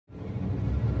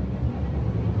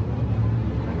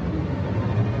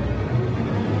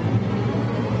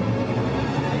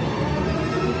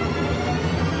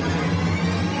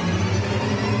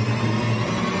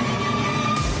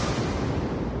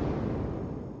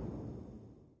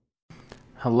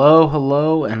Hello,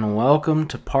 hello, and welcome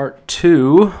to part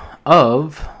 2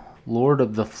 of Lord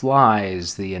of the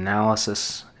Flies, the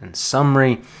analysis and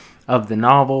summary of the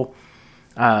novel.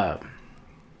 I've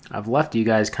left you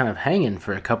guys kind of hanging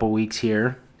for a couple weeks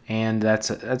here, and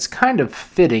that's kind of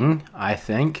fitting, I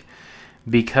think,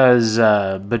 because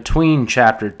between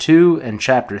Chapter 2 and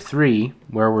Chapter 3,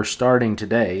 where we're starting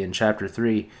today in Chapter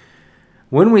 3,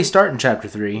 when we start in Chapter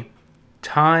 3,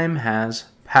 time has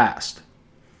passed.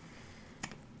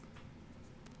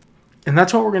 And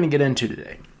that's what we're going to get into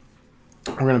today.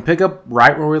 We're going to pick up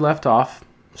right where we left off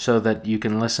so that you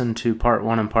can listen to part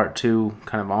 1 and part 2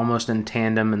 kind of almost in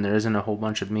tandem, and there isn't a whole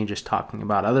bunch of me just talking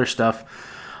about other stuff.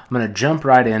 I'm going to jump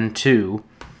right into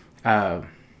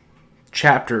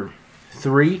chapter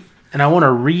 3, and I want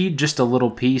to read just a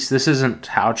little piece. This isn't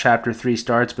how chapter 3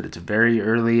 starts, but it's very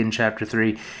early in chapter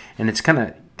 3, and it's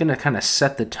going to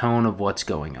set the tone of what's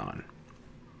going on.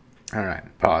 All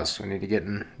right, pause. I need to get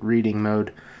in reading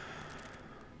mode.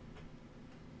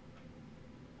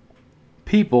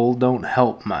 People don't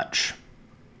help much.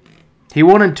 He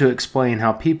wanted to explain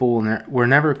how people were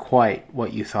never quite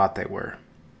what you thought they were.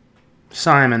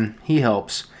 Simon, he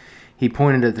helps. He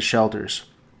pointed at the shelters.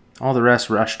 All the rest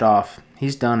rushed off.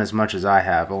 He's done as much as I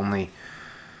have, only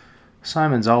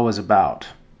Simon's always about.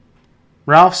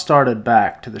 Ralph started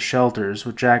back to the shelters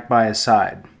with Jack by his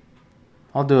side.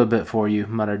 I'll do a bit for you,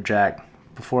 muttered Jack,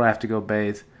 before I have to go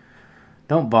bathe.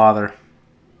 Don't bother.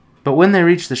 But when they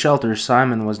reached the shelters,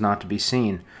 Simon was not to be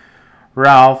seen.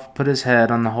 Ralph put his head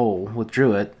on the hole,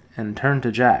 withdrew it, and turned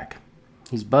to Jack.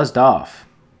 He's buzzed off.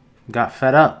 Got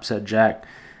fed up, said Jack,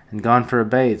 and gone for a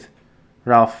bathe.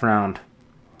 Ralph frowned.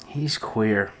 He's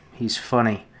queer. He's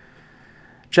funny.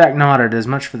 Jack nodded, as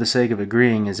much for the sake of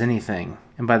agreeing as anything,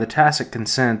 and by the tacit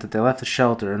consent that they left the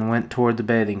shelter and went toward the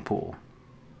bathing pool.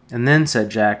 And then, said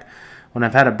Jack, when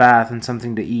I've had a bath and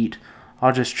something to eat,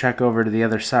 I'll just trek over to the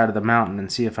other side of the mountain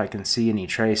and see if I can see any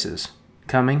traces.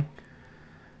 Coming?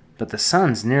 But the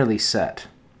sun's nearly set.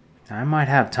 I might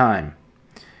have time.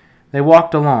 They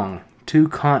walked along, 2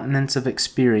 continents of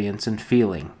experience and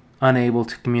feeling, unable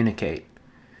to communicate.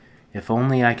 If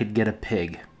only I could get a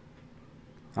pig.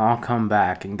 I'll come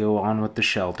back and go on with the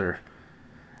shelter.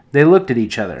 They looked at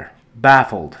each other,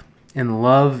 baffled, in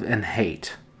love and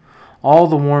hate. All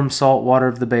the warm salt water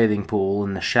of the bathing pool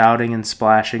and the shouting and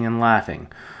splashing and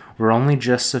laughing were only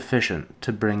just sufficient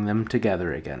to bring them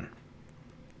together again.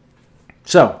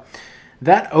 So,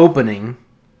 that opening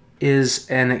is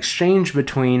an exchange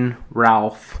between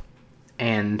Ralph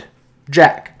and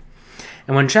Jack.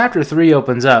 And when chapter 3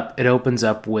 opens up, it opens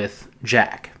up with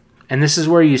Jack. And this is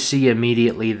where you see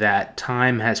immediately that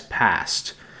time has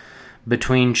passed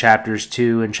between chapters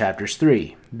 2 and chapters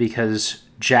 3, because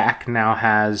Jack now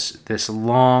has this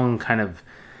long kind of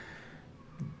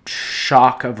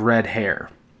shock of red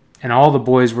hair. And all the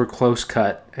boys were close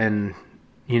cut and,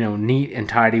 neat and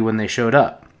tidy when they showed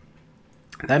up.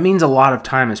 That means a lot of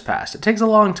time has passed. It takes a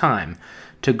long time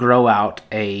to grow out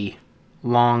a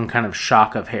long kind of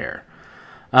shock of hair.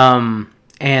 And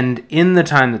in the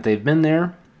time that they've been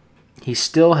there, he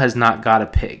still has not got a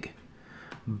pig.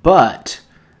 But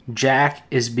Jack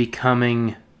is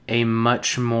becoming a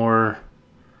much more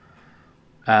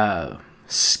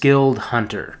skilled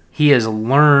hunter. He has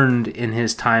learned in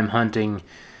his time hunting,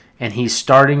 and he's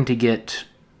starting to get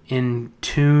in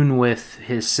tune with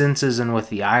his senses and with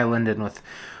the island and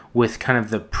with kind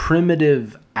of the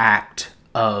primitive act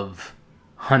of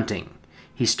hunting.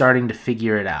 He's starting to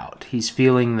figure it out. He's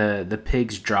feeling the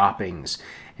pig's droppings,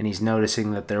 and he's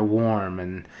noticing that they're warm,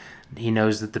 and he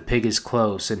knows that the pig is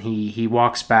close, and he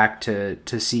walks back to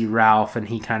see Ralph, and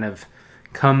he kind of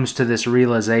comes to this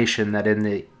realization that in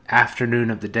the afternoon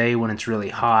of the day when it's really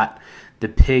hot, the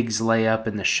pigs lay up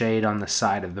in the shade on the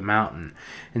side of the mountain.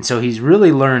 And so he's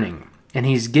really learning, and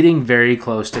he's getting very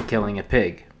close to killing a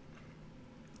pig.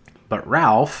 But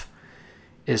Ralph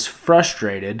is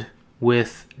frustrated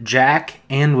with Jack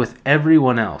and with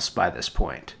everyone else by this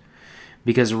point,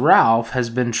 because Ralph has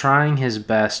been trying his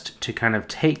best to kind of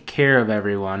take care of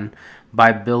everyone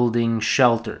by building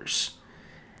shelters.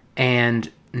 And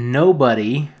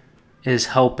nobody is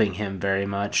helping him very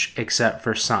much except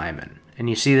for Simon. And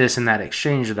you see this in that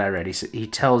exchange that I read. He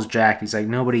tells Jack, he's like,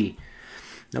 nobody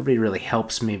really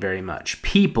helps me very much.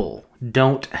 People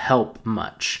don't help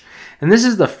much. And this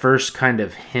is the first kind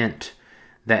of hint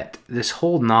that this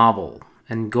whole novel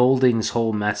and Golding's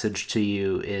whole message to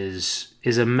you is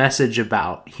a message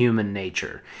about human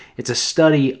nature. It's a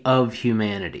study of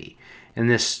humanity. And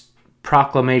this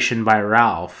proclamation by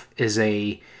Ralph is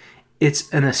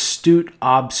it's an astute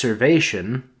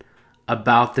observation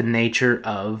about the nature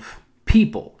of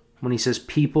people. When he says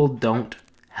people don't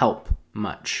help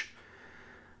much.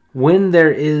 When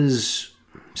there is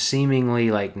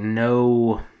seemingly like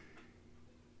no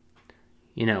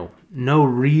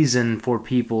reason for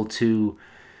people to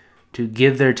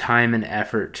give their time and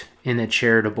effort in a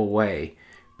charitable way,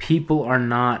 people are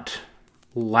not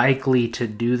likely to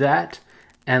do that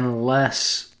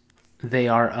unless they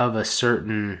are of a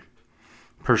certain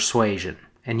persuasion.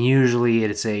 And usually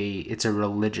it's a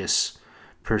religious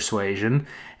persuasion,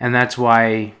 and that's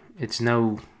why it's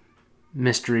no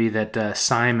mystery that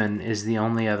Simon is the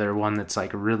only other one that's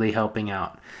like really helping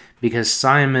out, because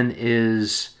Simon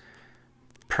is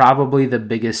probably the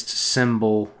biggest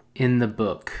symbol in the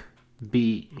book.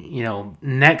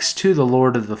 Next to the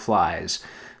Lord of the Flies,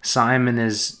 Simon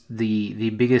is the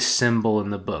biggest symbol in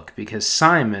the book, because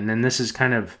Simon, and this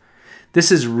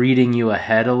is reading you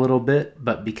ahead a little bit,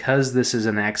 but because this is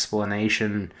an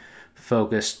explanation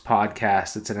focused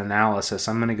podcast, it's an analysis,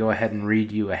 I'm going to go ahead and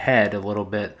read you ahead a little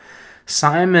bit.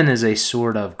 Simon is a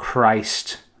sort of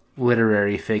Christ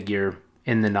literary figure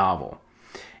in the novel.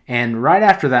 And right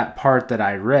after that part that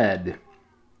I read,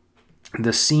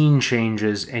 the scene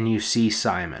changes and you see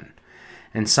Simon.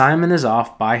 And Simon is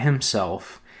off by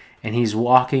himself, and he's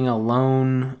walking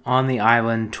alone on the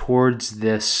island towards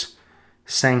this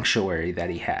sanctuary that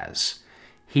he has.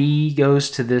 He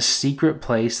goes to this secret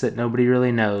place that nobody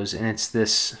really knows, and it's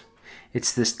this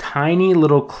tiny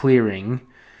little clearing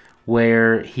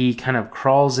where he kind of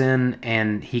crawls in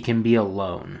and he can be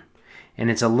alone. And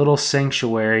it's a little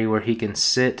sanctuary where he can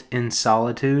sit in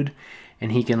solitude,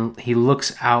 and he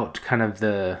looks out kind of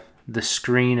the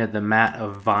screen of the mat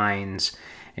of vines,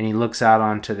 and he looks out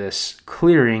onto this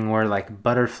clearing where like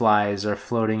butterflies are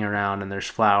floating around and there's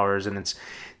flowers, and it's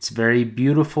very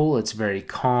beautiful, it's very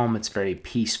calm, it's very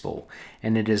peaceful,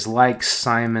 and it is like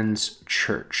Simon's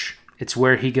church. It's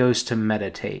where he goes to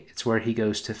meditate, it's where he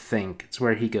goes to think, it's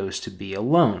where he goes to be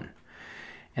alone.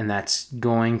 And that's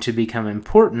going to become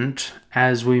important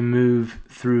as we move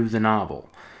through the novel.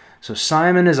 So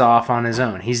Simon is off on his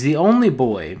own. He's the only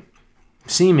boy,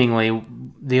 seemingly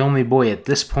the only boy at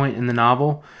this point in the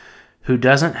novel, who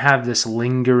doesn't have this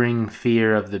lingering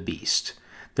fear of the beast.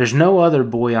 There's no other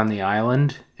boy on the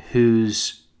island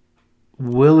who's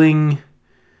willing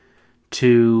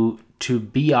to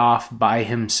be off by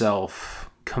himself,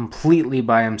 completely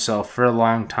by himself for a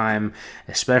long time,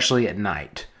 especially at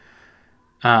night.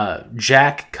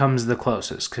 Jack comes the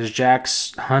closest, because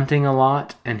Jack's hunting a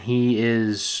lot, and he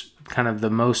is kind of the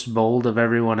most bold of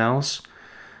everyone else.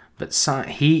 But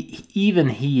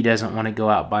he doesn't want to go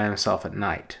out by himself at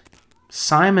night.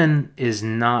 Simon is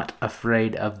not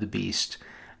afraid of the beast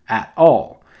at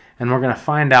all. And we're going to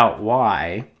find out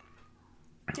why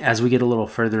as we get a little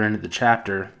further into the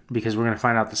chapter, because we're going to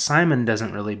find out that Simon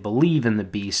doesn't really believe in the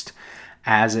beast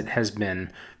as it has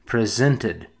been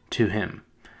presented to him.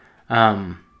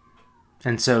 And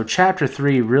so chapter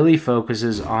 3 really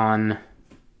focuses on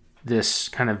this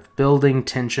kind of building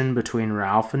tension between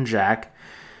Ralph and Jack,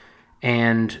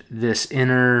 and this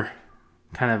inner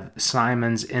kind of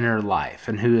Simon's inner life,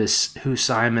 and who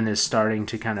Simon is starting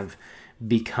to kind of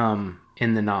become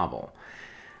in the novel.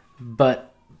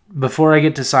 But before I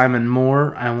get to Simon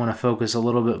more, I want to focus a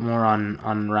little bit more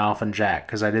on Ralph and Jack,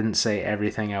 because I didn't say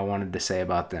everything I wanted to say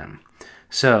about them.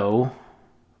 So,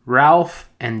 Ralph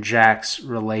and Jack's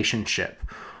relationship.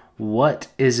 What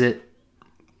is it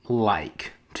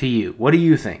like to you? What do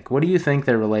you think? What do you think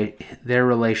their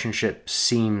relationship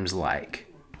seems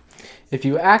like? If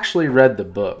you actually read the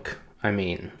book,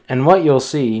 and what you'll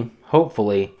see,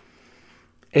 hopefully,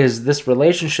 is this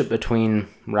relationship between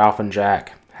Ralph and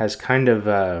Jack has kind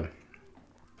of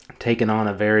taken on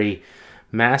a very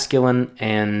masculine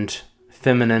and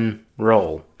feminine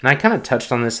role. And I kind of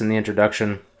touched on this in the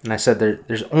introduction, and I said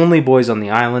there's only boys on the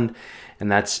island,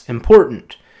 and that's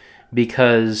important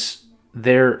because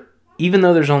even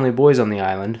though there's only boys on the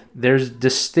island, there's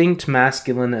distinct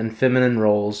masculine and feminine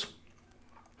roles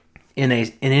in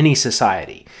any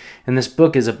society. And this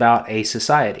book is about a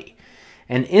society.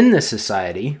 And in this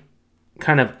society,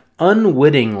 kind of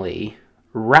unwittingly,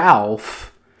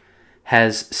 Ralph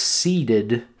has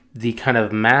ceded the kind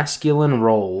of masculine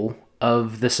role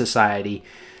of the society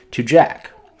to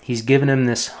Jack. He's given him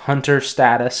this hunter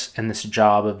status and this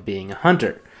job of being a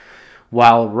hunter.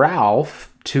 While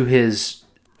Ralph, to his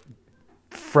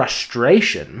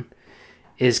frustration,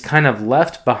 is kind of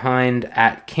left behind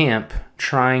at camp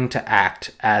trying to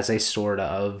act as a sort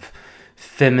of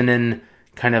feminine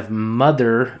kind of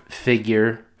mother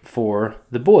figure for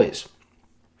the boys.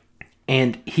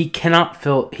 And he can't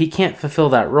fulfill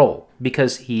that role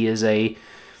because he is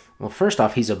first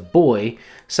off, he's a boy.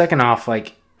 Second off,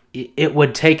 it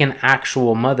would take an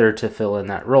actual mother to fill in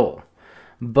that role.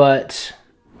 But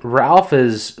Ralph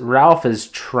is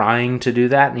trying to do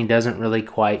that, and he doesn't really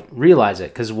quite realize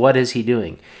it, because what is he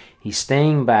doing? He's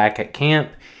staying back at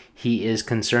camp. He is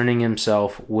concerning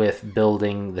himself with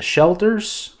building the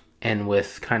shelters and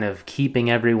with kind of keeping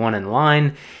everyone in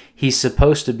line. He's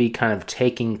supposed to be kind of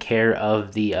taking care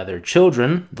of the other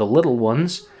children, the little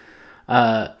ones,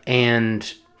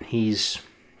 and he's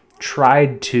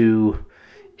tried to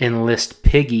enlist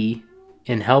Piggy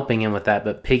in helping him with that,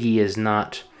 but Piggy is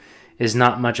not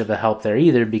much of a help there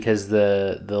either, because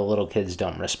the little kids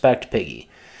don't respect Piggy.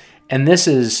 And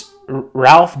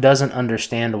Ralph doesn't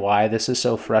understand why this is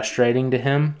so frustrating to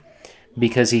him,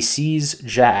 because he sees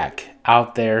Jack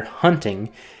out there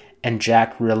hunting, and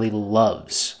Jack really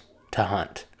loves to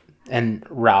hunt. And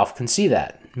Ralph can see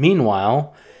that.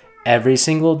 Meanwhile, every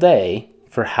single day,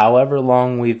 for however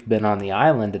long we've been on the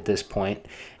island at this point,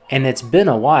 and it's been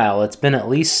a while, it's been at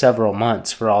least several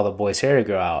months for all the boys' hair to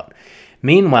grow out.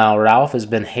 Meanwhile, Ralph has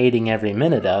been hating every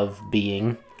minute of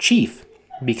being chief,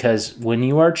 because when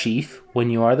you are chief, when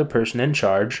you are the person in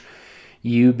charge,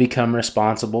 you become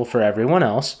responsible for everyone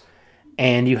else,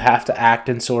 and you have to act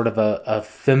in sort of a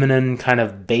feminine kind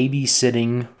of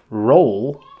babysitting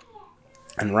role,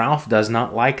 and Ralph does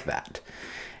not like that.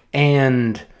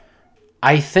 And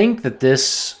I think that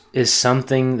this is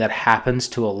something that happens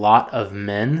to a lot of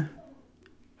men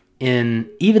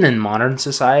even in modern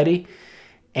society,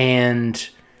 and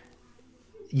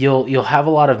you'll have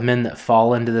a lot of men that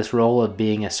fall into this role of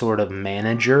being a sort of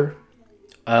manager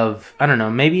of, I don't know,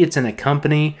 maybe it's in a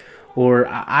company, or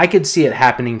I could see it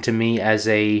happening to me as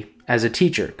a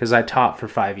teacher, because I taught for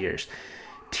 5 years.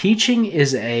 Teaching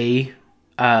is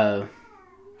I'm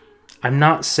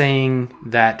not saying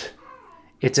that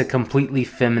it's a completely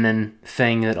feminine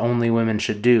thing that only women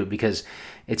should do, because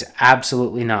it's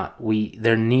absolutely not.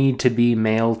 There need to be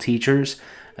male teachers,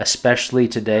 especially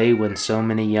today when so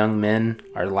many young men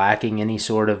are lacking any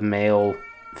sort of male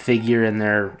figure in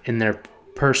their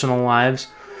personal lives.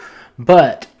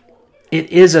 But it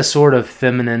is a sort of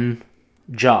feminine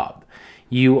job.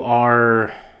 You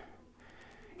are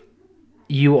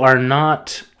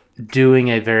not doing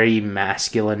a very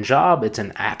masculine job. It's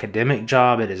an academic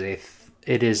job. It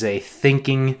is a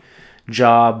thinking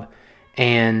job,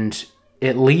 and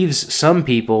it leaves some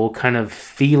people kind of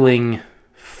feeling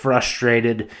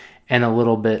frustrated and a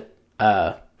little bit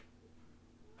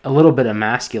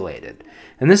emasculated.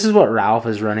 And this is what Ralph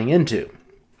is running into,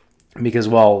 because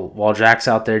while Jack's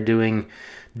out there doing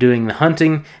the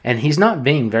hunting, and he's not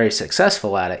being very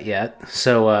successful at it yet,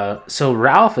 so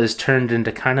Ralph has turned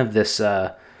into kind of this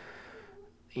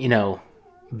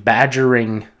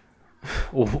badgering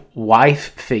wife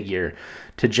figure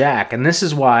to Jack. And this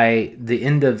is why the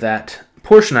end of that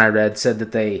portion I read said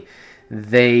that they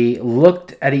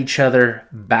looked at each other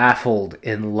baffled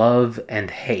in love and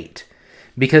hate,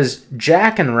 because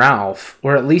Jack and Ralph,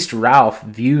 or at least Ralph,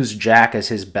 views Jack as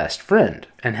his best friend,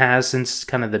 and has since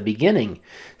kind of the beginning,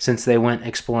 since they went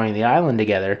exploring the island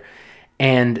together.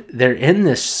 And they're in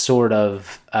this sort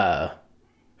of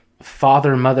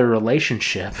father-mother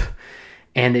relationship,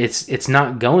 and it's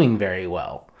not going very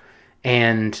well.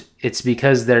 And it's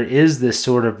because there is this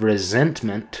sort of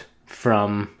resentment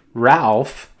from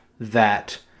Ralph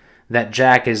that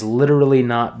Jack is literally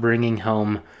not bringing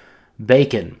home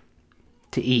bacon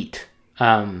to eat.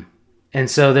 And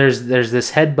so there's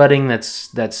this headbutting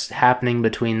that's happening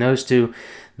between those two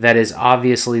that is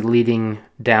obviously leading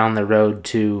down the road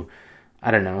to,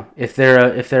 I don't know, if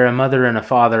they're a mother and a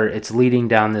father, it's leading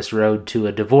down this road to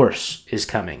a divorce is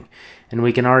coming. And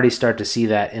we can already start to see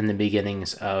that in the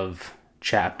beginnings of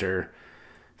chapter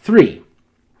 3.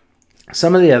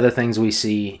 Some of the other things we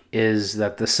see is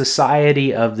that the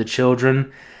society of the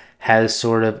children has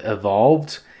sort of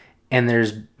evolved, and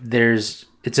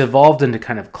it's evolved into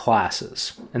kind of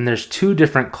classes. And there's 2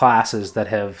 different classes that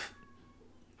have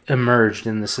emerged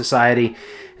in the society,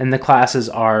 and the classes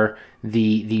are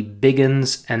the big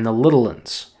uns and the little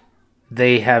uns.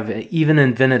 They have even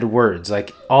invented words,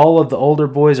 like all of the older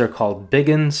boys are called big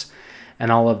uns,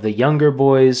 and all of the younger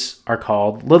boys are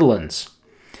called little uns.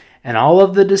 And all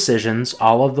of the decisions,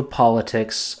 all of the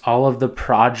politics, all of the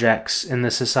projects in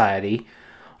the society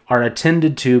are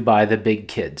attended to by the big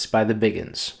kids, by the big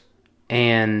uns.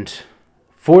 And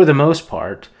for the most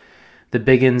part, the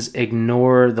big uns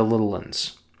ignore the little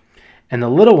uns. And the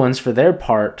little ones, for their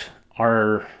part,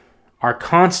 are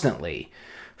constantly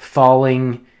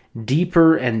falling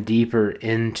deeper and deeper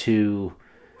into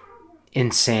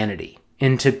insanity,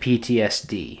 into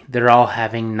PTSD. They're all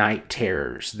having night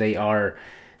terrors. They are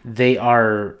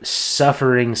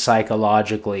suffering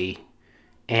psychologically,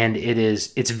 and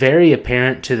it's very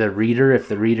apparent to the reader if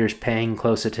the reader's paying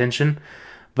close attention.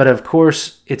 But of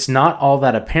course, it's not all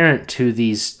that apparent to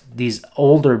these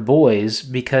older boys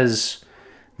because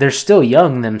they're still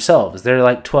young themselves. They're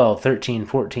like 12, 13,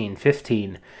 14,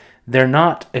 15. They're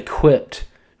not equipped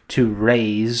to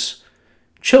raise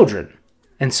children.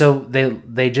 And so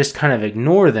they just kind of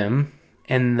ignore them,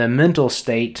 and the mental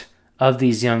state of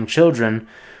these young children,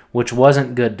 which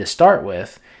wasn't good to start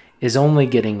with, is only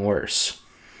getting worse.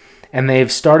 And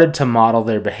they've started to model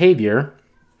their behavior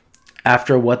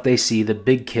after what they see the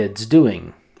big kids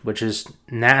doing, which is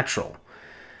natural.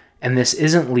 And this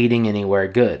isn't leading anywhere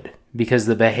good, because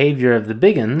the behavior of the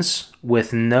biggins,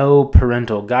 with no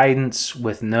parental guidance,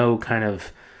 with no kind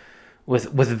of,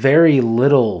 with very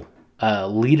little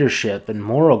leadership and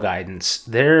moral guidance,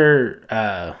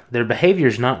 their behavior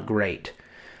is not great.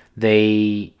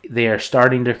 They are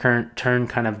starting to turn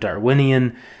kind of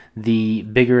Darwinian. The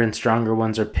bigger and stronger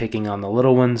ones are picking on the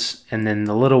little ones, and then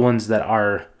the little ones that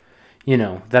are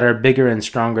bigger and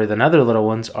stronger than other little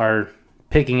ones are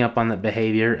picking up on that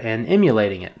behavior and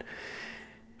emulating it.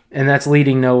 And that's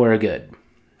leading nowhere good.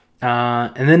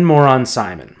 And then more on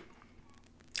Simon.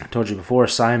 I told you before,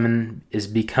 Simon is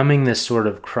becoming this sort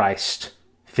of Christ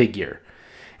figure.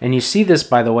 And you see this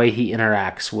by the way he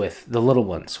interacts with the little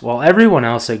ones. While everyone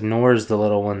else ignores the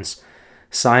little ones,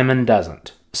 Simon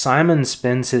doesn't. Simon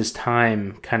spends his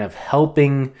time kind of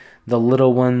helping the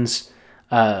little ones.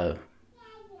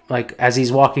 Like as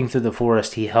he's walking through the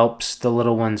forest, he helps the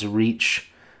little ones reach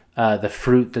the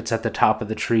fruit that's at the top of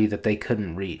the tree that they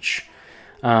couldn't reach.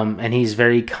 And he's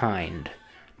very kind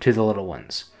to the little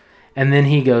ones. And then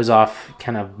he goes off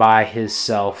kind of by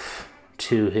himself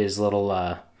to his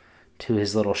little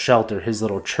shelter, his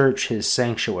little church, his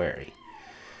sanctuary.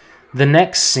 The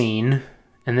next scene,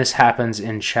 and this happens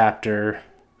in chapter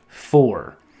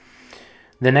 4.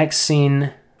 The next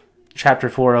scene, chapter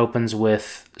 4 opens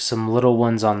with some little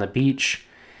ones on the beach,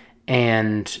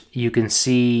 and you can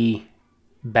see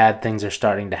bad things are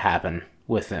starting to happen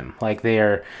with them. Like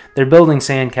they're building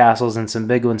sandcastles, and some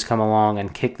big ones come along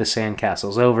and kick the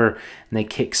sandcastles over, and they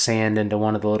kick sand into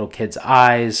one of the little kids'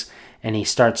 eyes, and he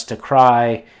starts to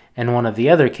cry, and one of the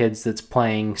other kids that's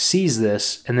playing sees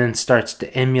this and then starts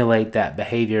to emulate that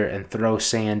behavior and throw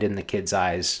sand in the kid's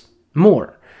eyes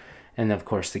more. And of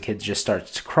course the kid just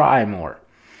starts to cry more.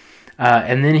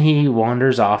 And then he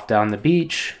wanders off down the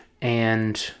beach,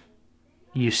 and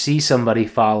you see somebody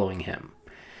following him.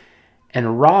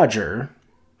 And Roger,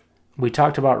 we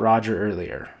talked about Roger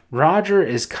earlier. Roger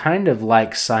is kind of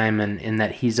like Simon in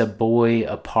that he's a boy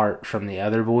apart from the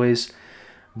other boys,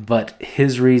 but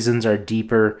his reasons are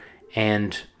deeper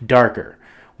and darker.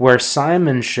 Where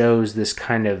Simon shows this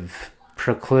kind of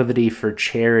proclivity for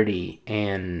charity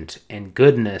and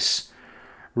goodness,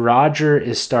 Roger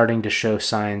is starting to show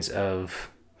signs of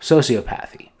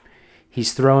sociopathy.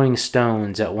 He's throwing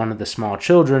stones at one of the small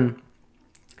children,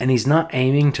 and he's not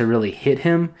aiming to really hit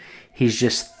him. He's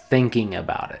just thinking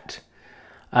about it.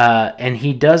 And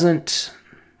he doesn't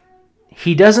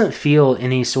feel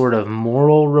any sort of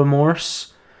moral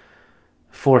remorse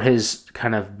for his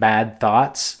kind of bad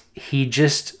thoughts.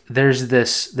 There's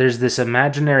this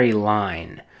imaginary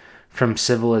line from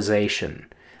civilization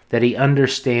that he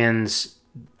understands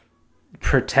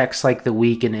protects like the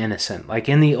weak and innocent. Like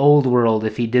in the old world,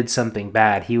 if he did something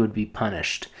bad, he would be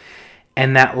punished.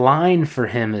 And that line for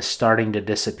him is starting to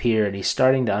disappear, and he's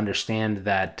starting to understand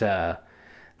that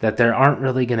there aren't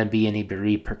really going to be any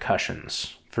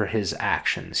repercussions for his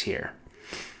actions here.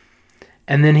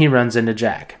 And then he runs into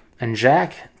Jack. And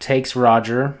Jack takes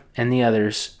Roger and the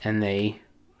others, and they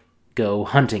go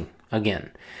hunting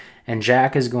again. And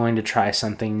Jack is going to try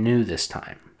something new this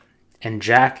time. And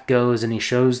Jack goes and he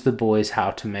shows the boys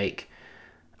how to make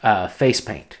face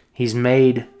paint. He's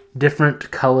made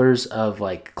different colors of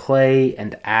like clay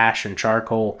and ash and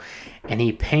charcoal, and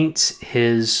he paints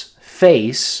his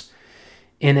face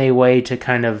in a way to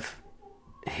kind of,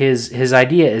 his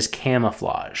idea is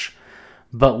camouflage.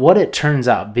 But what it turns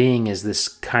out being is this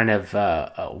kind of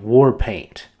war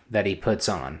paint that he puts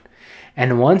on.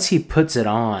 And once he puts it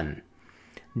on,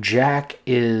 Jack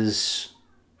is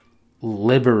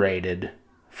liberated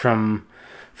from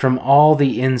all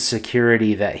the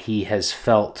insecurity that he has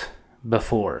felt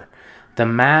before. The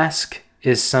mask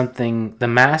of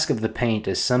the paint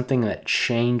is something that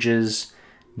changes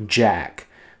Jack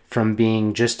from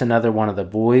being just another one of the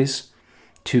boys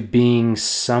to being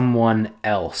someone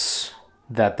else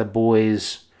that the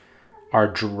boys are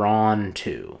drawn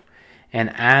to.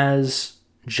 And as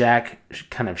Jack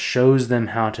kind of shows them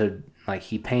how to, like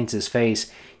he paints his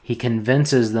face, he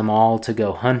convinces them all to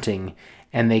go hunting,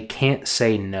 and they can't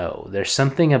say no. There's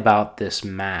something about this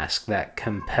mask that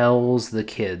compels the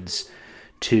kids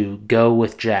to go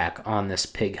with Jack on this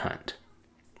pig hunt.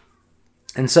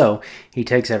 And so he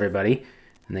takes everybody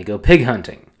and they go pig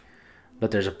hunting.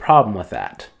 But there's a problem with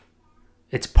that.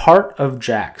 It's part of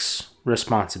Jack's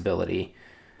responsibility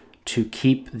to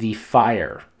keep the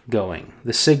fire going,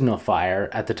 the signal fire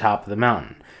at the top of the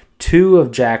mountain. 2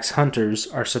 of Jack's hunters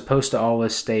are supposed to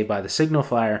always stay by the signal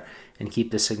fire and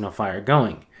keep the signal fire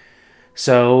going.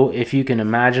 So if you can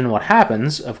imagine what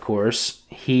happens, of course,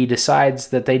 he decides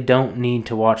that they don't need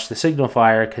to watch the signal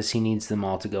fire because he needs them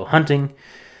all to go hunting.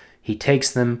 He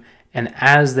takes them, and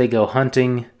as they go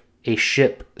hunting, a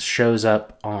ship shows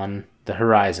up on the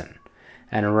horizon,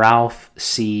 and Ralph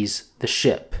sees the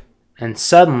ship. And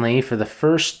suddenly, for the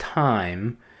first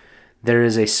time, there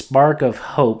is a spark of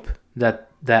hope that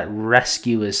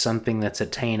rescue is something that's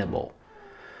attainable.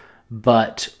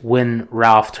 But when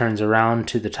Ralph turns around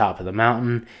to the top of the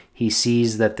mountain, he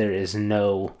sees that there is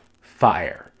no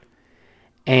fire.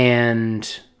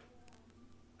 And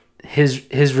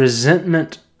his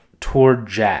resentment toward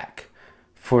Jack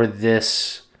for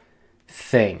this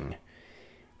thing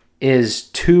is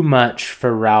too much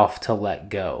for Ralph to let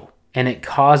go. And it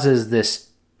causes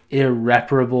this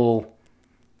irreparable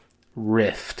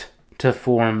rift to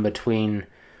form between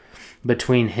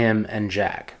him and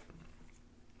Jack.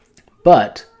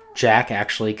 But Jack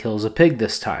actually kills a pig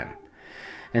this time.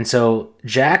 And so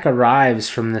Jack arrives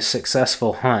from this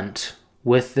successful hunt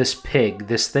with this pig,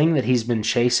 this thing that he's been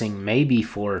chasing maybe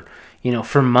for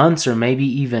months or maybe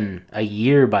even a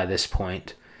year by this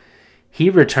point. He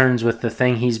returns with the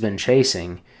thing he's been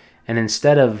chasing, and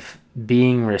instead of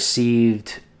being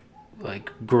received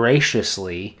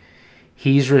graciously,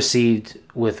 he's received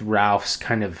with Ralph's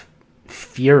kind of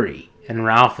fury, and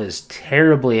Ralph is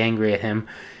terribly angry at him,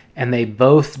 and they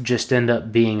both just end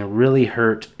up being really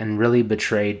hurt and really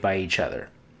betrayed by each other.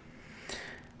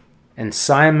 And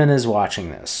Simon is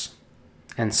watching this.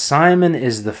 And Simon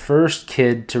is the first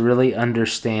kid to really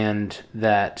understand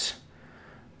that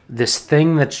this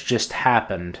thing that's just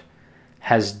happened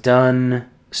has done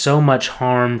so much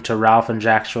harm to Ralph and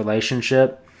Jack's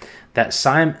relationship that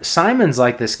Simon's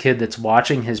like this kid that's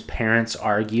watching his parents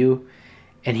argue,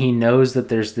 and he knows that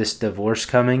there's this divorce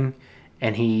coming,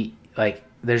 and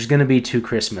there's going to be 2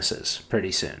 Christmases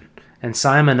pretty soon. And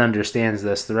Simon understands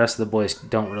this. The rest of the boys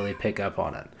don't really pick up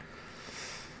on it.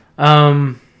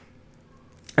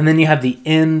 And then you have the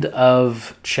end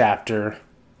of chapter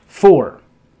 4.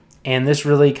 And this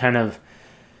really kind of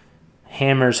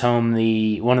hammers home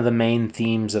one of the main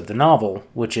themes of the novel,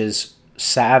 which is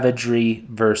savagery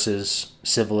versus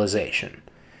civilization.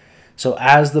 So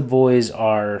as the boys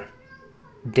are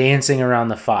dancing around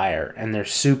the fire and they're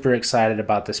super excited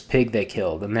about this pig they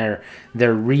killed, and they're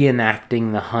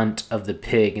reenacting the hunt of the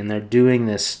pig, and they're doing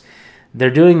this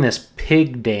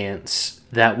pig dance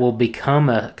that will become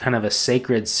a kind of a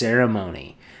sacred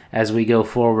ceremony as we go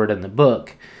forward in the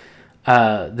book.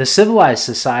 The civilized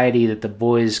society that the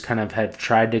boys kind of have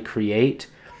tried to create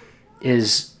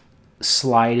is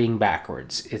sliding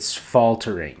backwards. It's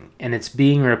faltering, and it's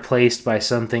being replaced by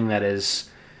something that is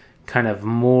kind of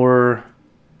more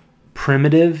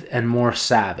primitive and more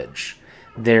savage.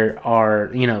 There are,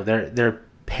 they're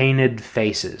painted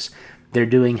faces. They're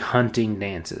doing hunting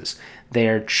dances. They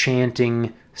are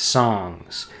chanting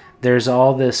songs. There's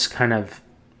all this kind of,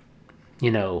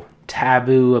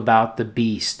 taboo about the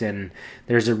beast, and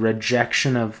there's a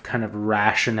rejection of kind of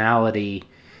rationality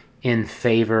in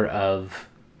favor of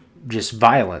just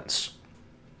violence.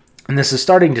 And this is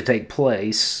starting to take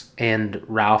place, and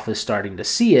Ralph is starting to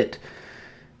see it.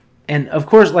 And of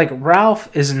course,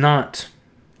 Ralph is not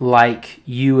like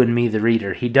you and me, the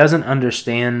reader. He doesn't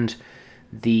understand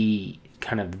the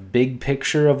kind of big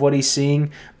picture of what he's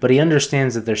seeing, but he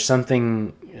understands that there's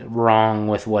something wrong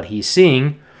with what he's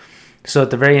seeing. So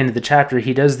at the very end of the chapter,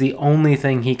 he does the only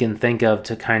thing he can think of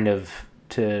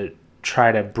to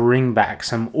try to bring back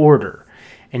some order,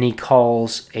 and he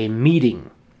calls a meeting.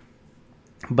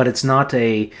 But it's not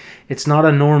a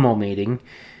normal meeting.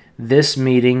 This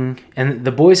meeting, and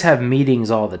the boys have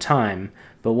meetings all the time,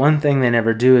 but one thing they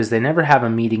never do is they never have a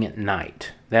meeting at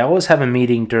night. They always have a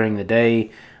meeting during the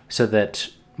day so that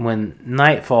when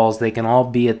night falls, they can all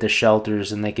be at the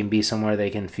shelters and they can be somewhere they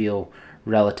can feel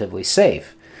relatively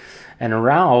safe. And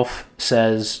Ralph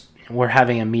says, we're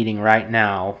having a meeting right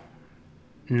now,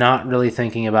 not really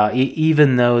thinking about,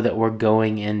 even though that we're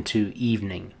going into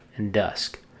evening and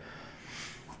dusk.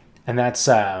 And that's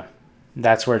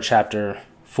where chapter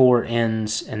 4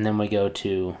 ends, and then we go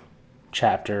to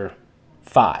chapter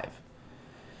 5.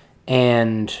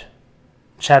 And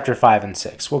chapter 5 and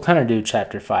 6. We'll kind of do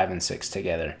chapter 5 and 6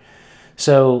 together.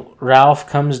 So Ralph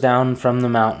comes down from the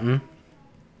mountain,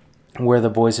 where the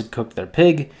boys had cooked their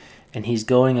pig, and he's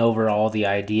going over all the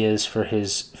ideas for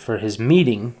his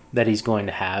meeting that he's going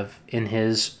to have in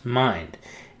his mind.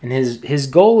 And his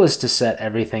goal is to set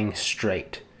everything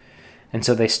straight. And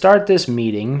so they start this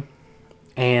meeting,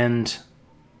 and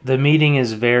the meeting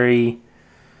is very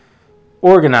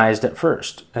organized at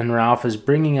first. And Ralph is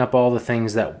bringing up all the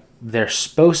things that they're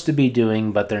supposed to be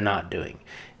doing, but they're not doing.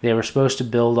 They were supposed to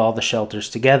build all the shelters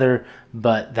together,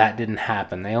 but that didn't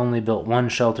happen. They only built one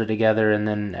shelter together, and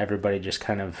then everybody just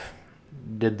kind of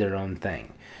did their own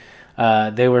thing.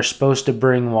 They were supposed to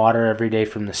bring water every day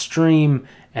from the stream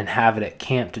and have it at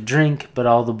camp to drink, but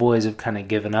all the boys have kind of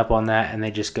given up on that, and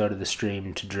they just go to the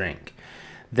stream to drink.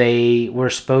 They were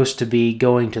supposed to be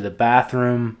going to the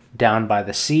bathroom down by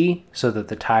the sea so that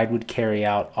the tide would carry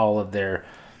out all of their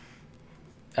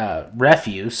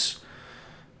refuse,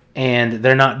 and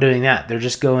they're not doing that. They're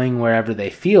just going wherever they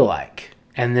feel like.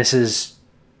 And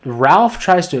Ralph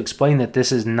tries to explain that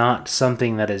this is not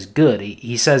something that is good.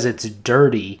 He says it's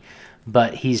dirty,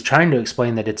 but he's trying to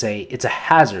explain that it's a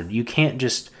hazard. You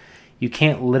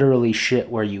can't literally shit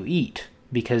where you eat,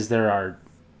 because there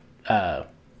are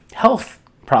health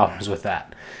problems with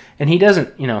that. And he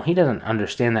doesn't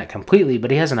understand that completely,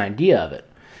 but he has an idea of it.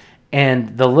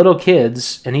 And the little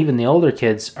kids, and even the older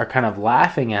kids, are kind of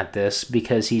laughing at this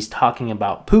because he's talking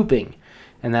about pooping.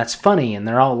 And that's funny, and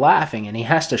they're all laughing, and he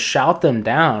has to shout them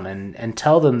down and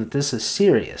tell them that this is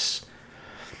serious.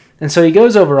 And so he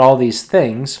goes over all these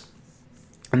things,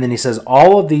 and then he says,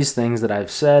 all of these things that I've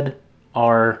said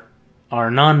are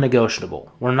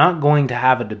non-negotiable. We're not going to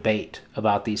have a debate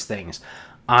about these things.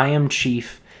 I am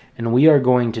chief, and we are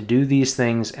going to do these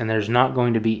things, and there's not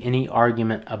going to be any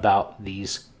argument about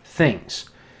these things.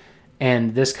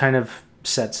 And this kind of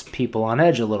sets people on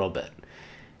edge a little bit.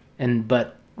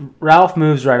 But Ralph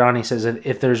moves right on. He says,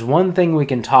 if there's one thing we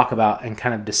can talk about and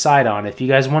kind of decide on, if you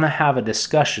guys want to have a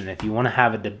discussion, if you want to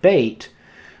have a debate,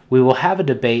 we will have a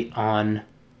debate on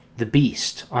the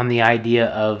beast, on the idea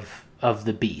of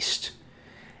the beast.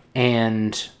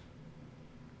 And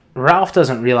Ralph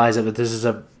doesn't realize it, but this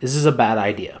is a bad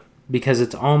idea, because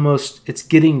it's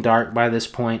getting dark by this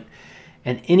point,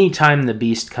 and anytime the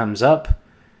beast comes up,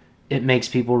 it makes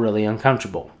people really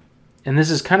uncomfortable. And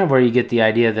this is kind of where you get the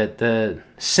idea that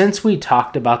since we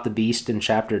talked about the beast in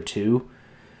chapter 2,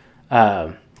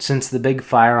 since the big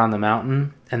fire on the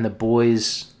mountain and the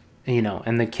boys,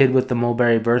 and the kid with the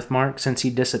mulberry birthmark, since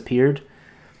he disappeared,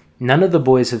 none of the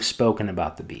boys have spoken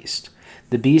about the beast.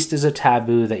 The beast is a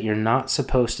taboo that you're not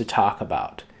supposed to talk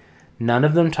about. None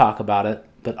of them talk about it,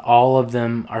 but all of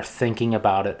them are thinking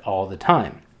about it all the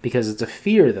time, because it's a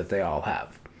fear that they all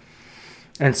have.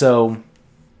 And so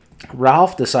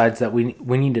Ralph decides that we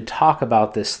need to talk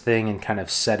about this thing and kind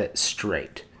of set it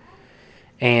straight.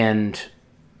 And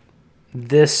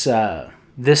this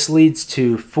leads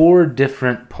to 4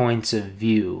 different points of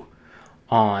view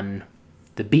on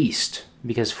the beast,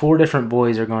 because 4 different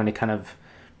boys are going to kind of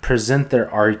present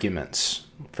their arguments,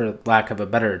 for lack of a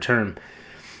better term.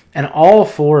 And all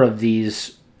 4 of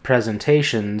these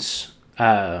presentations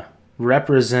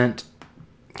represent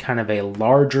kind of in a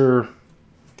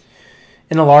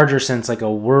larger sense, like a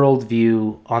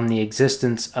worldview on the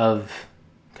existence of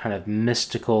kind of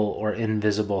mystical or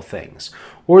invisible things,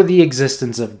 or the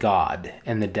existence of God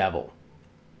and the devil.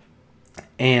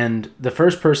 And the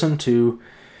first person to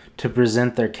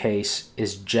present their case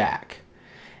is Jack.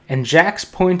 And Jack's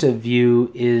point of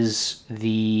view is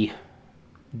the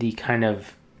kind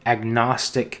of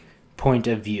agnostic point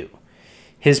of view.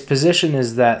 His position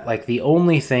is that, like, the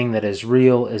only thing that is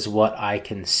real is what I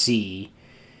can see.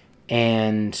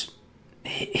 And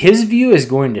his view is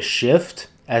going to shift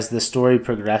as the story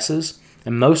progresses,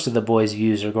 and most of the boys'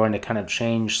 views are going to kind of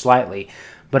change slightly.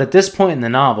 But at this point in the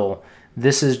novel,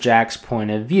 this is Jack's point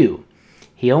of view.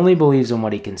 He only believes in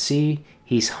what he can see.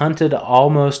 He's hunted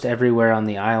almost everywhere on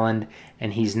the island,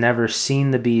 and he's never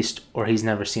seen the beast, or he's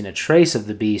never seen a trace of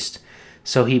the beast.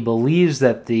 So he believes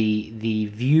that the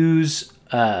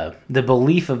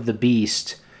belief of the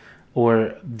beast,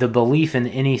 or the belief in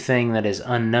anything that is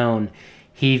unknown,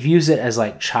 he views it as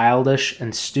like childish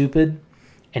and stupid,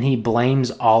 and he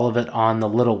blames all of it on the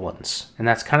little ones. And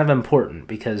that's kind of important,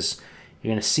 because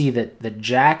you're going to see that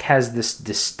Jack has this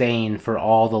disdain for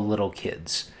all the little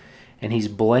kids, and he's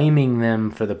blaming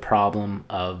them for the problem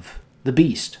of the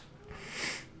beast.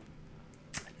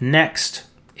 Next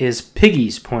is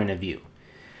Piggy's point of view.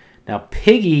 Now,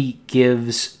 Piggy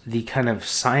gives the kind of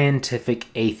scientific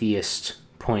atheist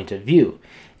point of view.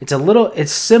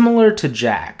 It's similar to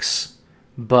Jack's,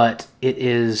 but it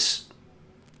is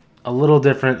a little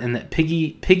different in that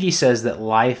Piggy says that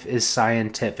life is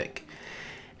scientific.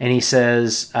 And he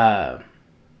says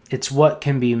It's what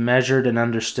can be measured and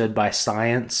understood by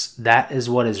science. That is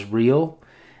what is real,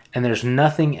 and there's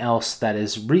nothing else that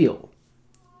is real.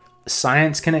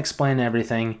 Science can explain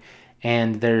everything,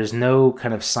 and there's no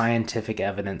kind of scientific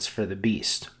evidence for the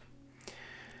beast.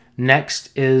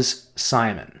 Next is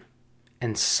Simon.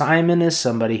 And Simon is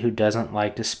somebody who doesn't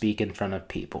like to speak in front of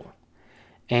people.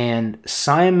 And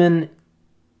Simon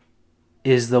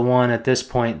is the one at this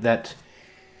point that,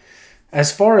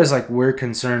 as far as like we're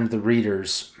concerned, the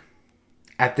readers,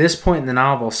 at this point in the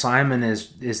novel, Simon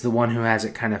is the one who has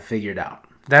it kind of figured out.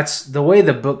 That's the way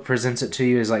the book presents it to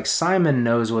you, is like Simon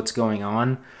knows what's going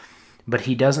on, but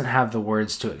he doesn't have the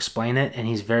words to explain it, and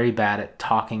he's very bad at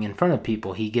talking in front of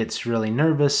people. He gets really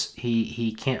nervous,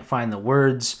 he can't find the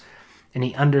words, and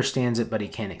he understands it, but he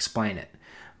can't explain it.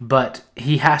 But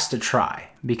he has to try,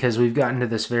 because we've gotten to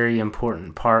this very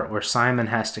important part where Simon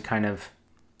has to kind of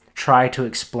try to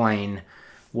explain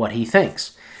what he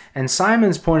thinks. And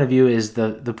Simon's point of view is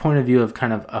the point of view of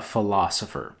kind of a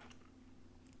philosopher.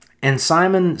 And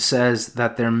Simon says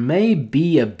that there may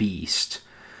be a beast,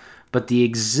 but the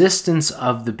existence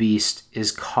of the beast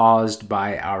is caused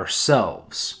by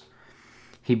ourselves.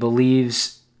 He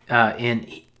believes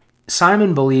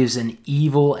Simon believes in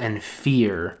evil and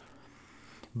fear,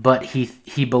 but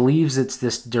he believes it's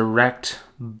this direct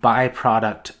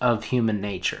byproduct of human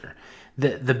nature.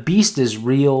 The beast is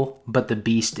real, but the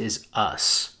beast is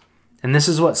us. And this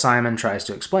is what Simon tries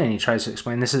to explain. He tries to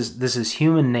explain this is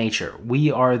human nature.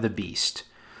 We are the beast.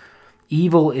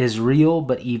 Evil is real,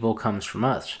 but evil comes from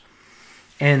us.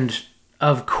 And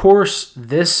of course,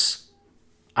 this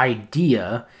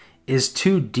idea is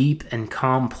too deep and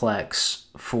complex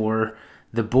for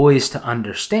the boys to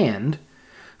understand.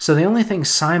 So the only thing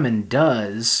Simon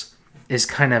does is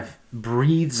kind of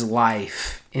breathes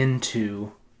life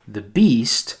into the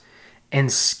beast and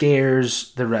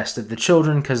scares the rest of the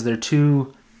children, because they're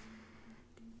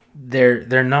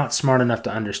not smart enough to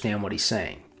understand what he's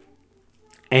saying.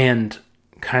 And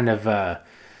kind of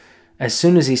as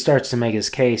soon as he starts to make his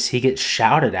case, he gets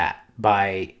shouted at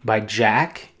by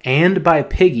Jack and by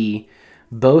Piggy,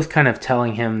 both kind of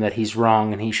telling him that he's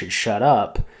wrong and he should shut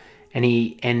up. And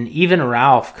even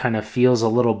Ralph kind of feels a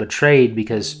little betrayed,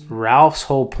 because Ralph's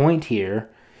whole point here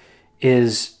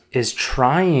is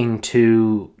trying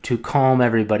to calm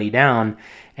everybody down,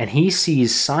 and he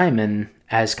sees Simon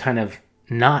as kind of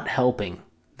not helping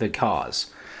the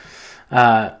cause.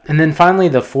 And then finally,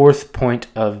 the fourth point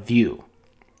of view.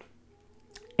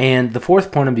 And the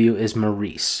fourth point of view is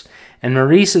Maurice. And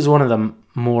Maurice is one of the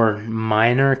more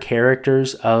minor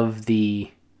characters of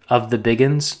the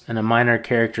Biggins, and a minor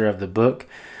character of the book,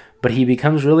 but he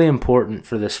becomes really important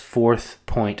for this fourth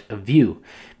point of view,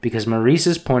 because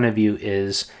Maurice's point of view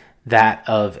is that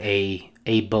of a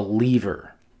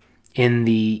believer in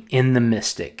the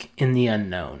mystic, in the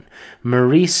unknown.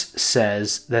 Maurice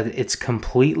says that it's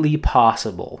completely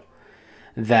possible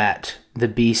that the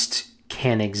beast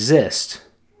can exist,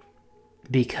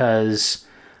 because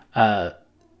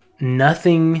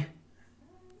nothing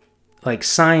like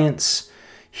science,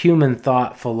 human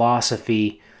thought,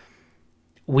 philosophy,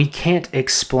 we can't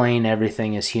explain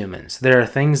everything as humans. There are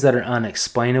things that are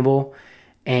unexplainable,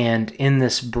 and in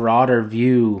this broader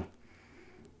view,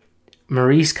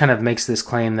 Maurice kind of makes this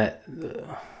claim that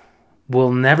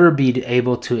we'll never be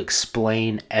able to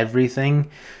explain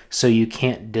everything, so you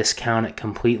can't discount it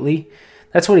completely.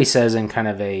 That's what he says in kind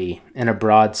of in a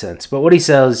broad sense. But what he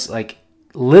says, like,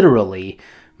 literally,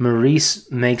 Maurice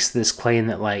makes this claim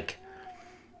that, like,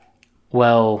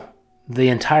 well, the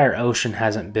entire ocean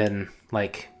hasn't been,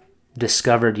 like,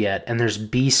 discovered yet, and there's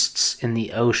beasts in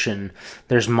the ocean,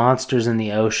 there's monsters in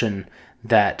the ocean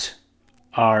that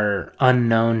are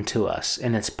unknown to us,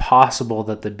 and it's possible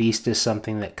that the beast is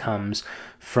something that comes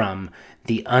from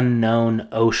the unknown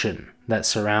ocean that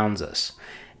surrounds us.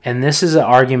 And this is an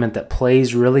argument that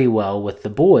plays really well with the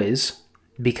boys,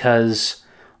 because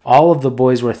all of the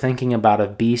boys were thinking about a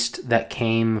beast that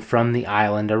came from the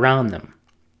island around them.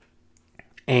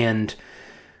 And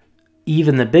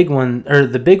even the big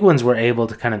ones were able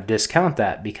to kind of discount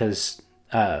that, because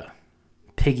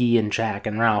Piggy and Jack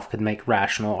and Ralph could make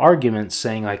rational arguments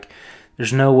saying, like,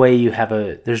 there's no way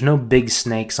there's no big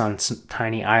snakes on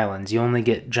tiny islands. You only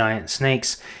get giant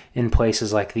snakes in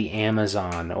places like the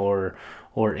Amazon or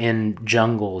in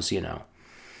jungles, you know.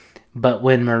 But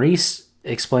when Maurice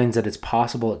explains that it's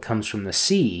possible it comes from the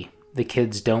sea, the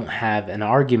kids don't have an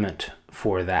argument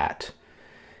for that.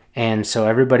 And so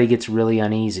everybody gets really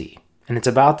uneasy. And it's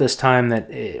about this time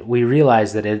that we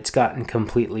realize that it's gotten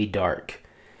completely dark.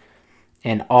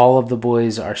 And all of the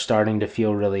boys are starting to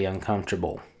feel really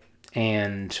uncomfortable.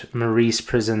 And Maurice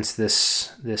presents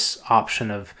this option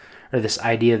of, or this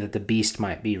idea that the beast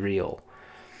might be real.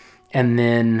 And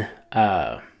then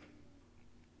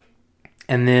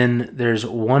there's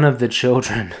one of the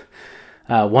children,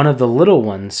 one of the little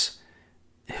ones,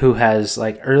 who has,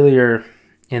 like, earlier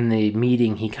in the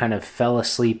meeting, he kind of fell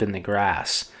asleep in the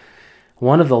grass.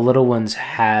 One of the little ones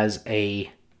has a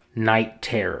night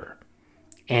terror,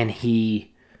 and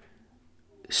he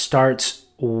starts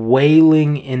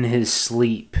wailing in his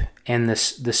sleep, and the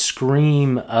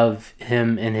scream of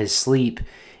him in his sleep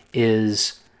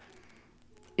is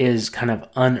kind of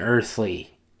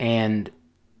unearthly, and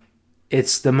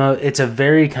it's a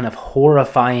very kind of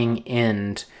horrifying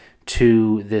end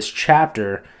to this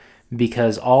chapter,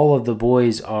 because all of the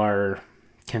boys are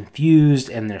confused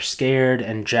and they're scared,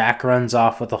 and Jack runs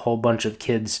off with a whole bunch of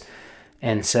kids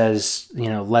and says,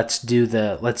 let's do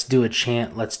a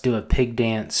chant, let's do a pig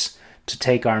dance to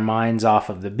take our minds off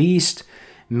of the beast.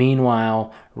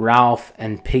 Meanwhile, Ralph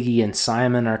and Piggy and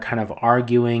Simon are kind of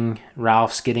arguing.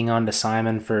 Ralph's getting on to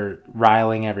Simon for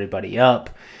riling everybody up,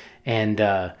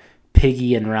 and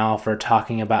Piggy and Ralph are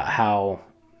talking about how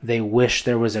they wish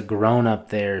there was a grown-up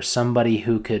there, somebody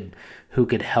who could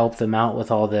help them out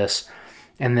with all this.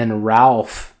 And then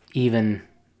Ralph even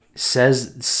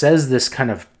says this kind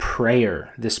of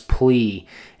prayer, this plea,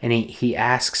 and he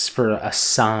asks for a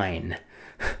sign.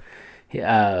 He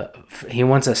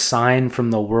wants a sign from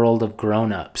the world of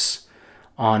grown-ups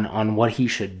on what he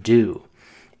should do.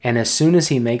 And as soon as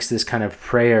he makes this kind of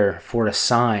prayer for a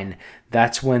sign,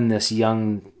 that's when this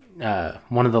young,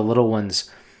 one of the little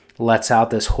ones, lets out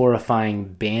this horrifying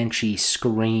banshee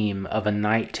scream of a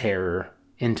night terror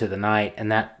into the night,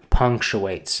 and that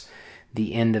punctuates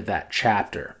the end of that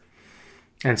chapter.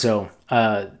 And so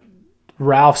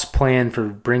Ralph's plan for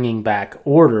bringing back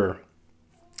order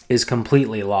is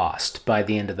completely lost by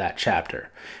the end of that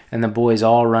chapter, and the boys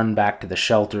all run back to the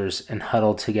shelters and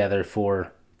huddle together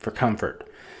for comfort.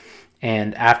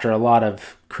 And after a lot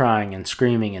of crying and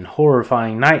screaming and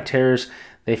horrifying night terrors,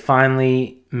 they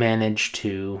finally manage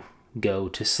to go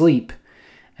to sleep,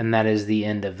 and that is the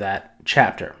end of that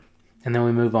chapter. And then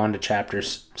we move on to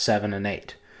chapters 7 and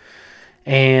 8.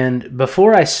 And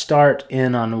before I start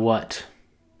in on what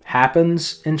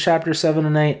happens in chapter 7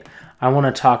 and 8, I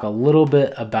want to talk a little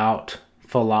bit about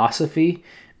philosophy,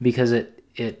 because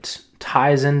it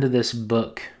ties into this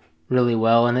book really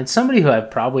well, and it's somebody who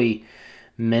I've probably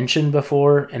mentioned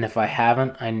before, and if I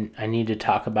haven't, I need to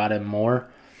talk about him more.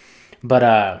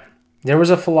 But there was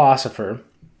a philosopher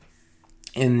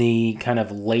in the kind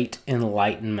of late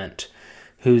Enlightenment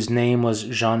whose name was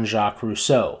Jean-Jacques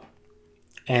Rousseau.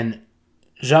 And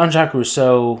Jean-Jacques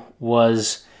Rousseau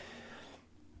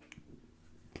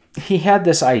he had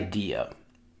this idea,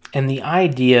 and the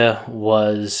idea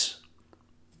was,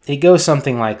 it goes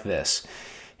something like this.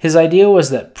 His idea was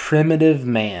that primitive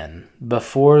man,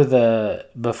 before the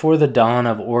dawn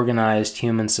of organized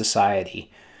human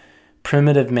society,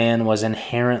 primitive man was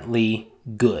inherently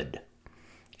good,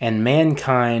 and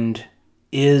mankind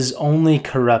is only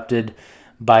corrupted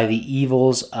by the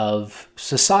evils of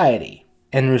society.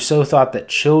 And Rousseau thought that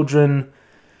children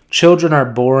are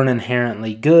born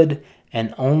inherently good,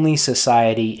 and only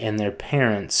society and their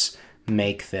parents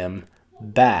make them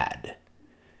bad.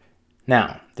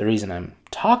 Now, the reason I'm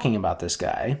talking about this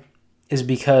guy is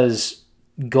because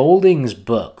Golding's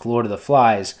book, Lord of the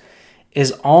Flies,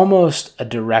 is almost a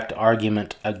direct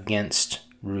argument against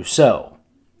Rousseau.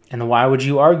 And why would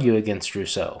you argue against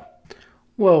Rousseau?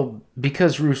 Well,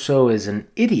 because Rousseau is an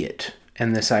idiot,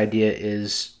 and this idea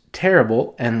is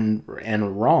terrible and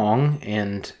wrong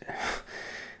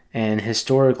and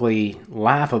historically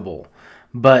laughable.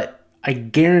 But I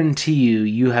guarantee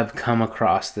you have come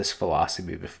across this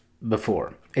philosophy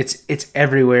before. It's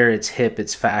everywhere. It's hip.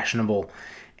 It's fashionable.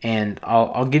 And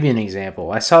I'll give you an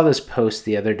example. I saw this post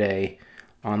the other day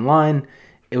online.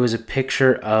 It was a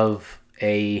picture of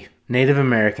a Native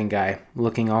American guy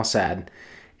looking all sad,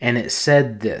 and it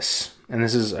said this. And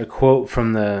this is a quote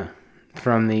from the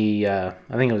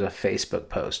I think it was a Facebook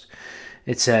post.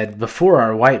 It said, "Before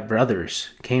our white brothers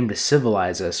came to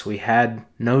civilize us, we had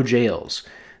no jails.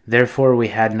 Therefore, we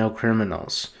had no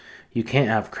criminals. You can't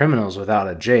have criminals without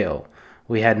a jail.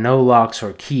 We had no locks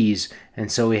or keys,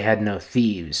 and so we had no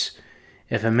thieves.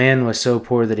 If a man was so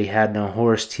poor that he had no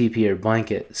horse, teepee, or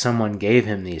blanket, someone gave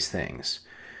him these things.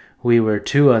 We were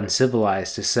too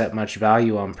uncivilized to set much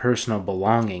value on personal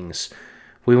belongings.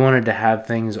 We wanted to have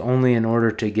things only in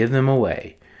order to give them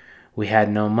away. We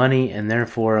had no money, and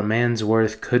therefore a man's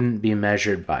worth couldn't be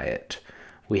measured by it.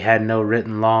 We had no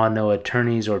written law, no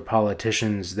attorneys or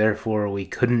politicians, therefore we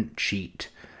couldn't cheat."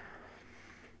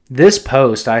 This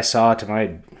post, I saw to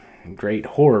my great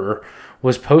horror,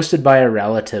 was posted by a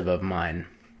relative of mine.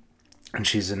 and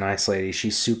she's a nice lady.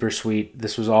 She's super sweet.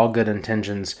 This was all good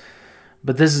intentions.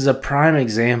 But this is a prime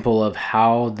example of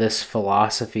how this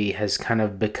philosophy has kind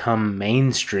of become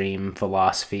mainstream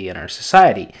philosophy in our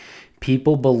society.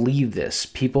 People believe this.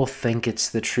 People think it's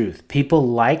the truth. People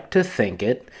like to think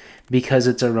it because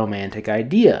it's a romantic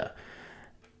idea.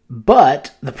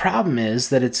 But the problem is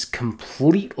that it's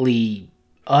completely,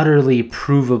 utterly,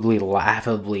 provably,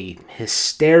 laughably,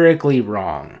 hysterically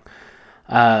wrong.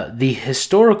 The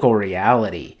historical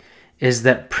reality is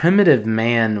that primitive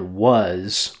man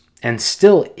was, and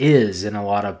still is in a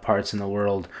lot of parts in the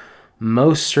world,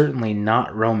 most certainly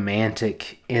not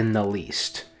romantic in the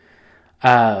least.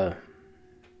 Going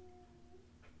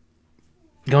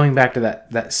back to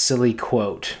that silly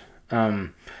quote,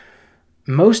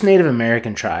 most Native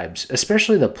American tribes,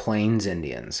 especially the Plains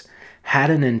Indians, had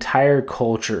an entire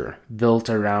culture built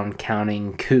around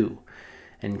counting coup.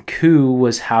 And coup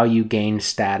was how you gained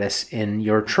status in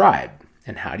your tribe.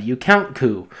 And how do you count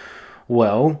coup?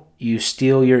 Well, you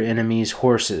steal your enemy's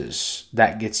horses.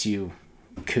 That gets you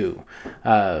coup.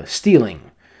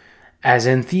 Stealing, as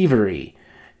in thievery.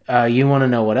 You want to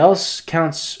know what else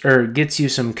counts or gets you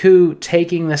some coup?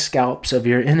 Taking the scalps of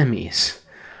your enemies.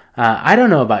 I don't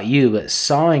know about you, but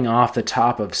sawing off the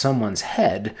top of someone's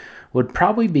head would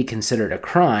probably be considered a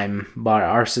crime by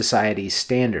our society's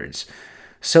standards.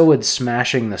 So would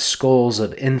smashing the skulls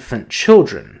of infant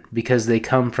children because they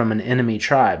come from an enemy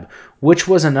tribe, which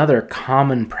was another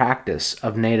common practice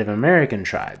of Native American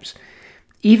tribes.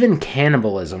 Even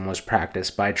cannibalism was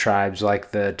practiced by tribes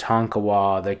like the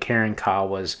Tonkawa, the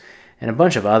Karankawas, and a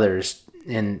bunch of others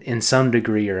in some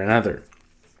degree or another.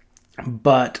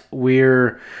 But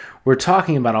we're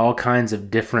talking about all kinds of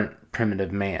different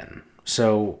primitive man.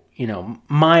 So,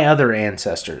 my other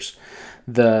ancestors,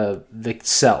 the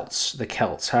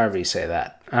Celts, however you say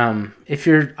that. If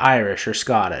you're Irish or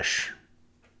Scottish,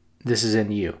 this is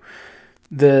in you.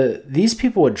 These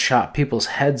people would chop people's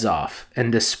heads off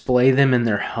and display them in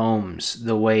their homes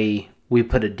the way we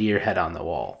put a deer head on the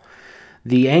wall.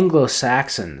 The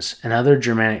Anglo-Saxons and other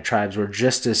Germanic tribes were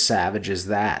just as savage as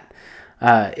that.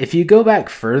 If you go back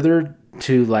further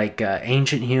to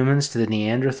ancient humans, to the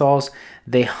Neanderthals,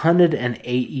 they hunted and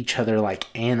ate each other like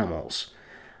animals.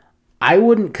 I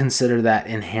wouldn't consider that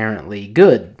inherently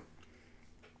good.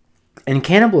 And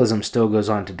cannibalism still goes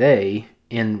on today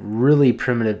in really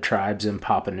primitive tribes in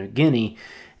Papua New Guinea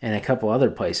and a couple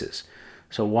other places.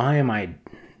 So why am I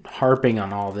harping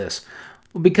on all this?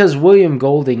 Well, because William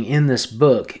Golding in this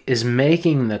book is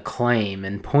making the claim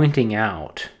and pointing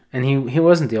out, and he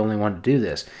wasn't the only one to do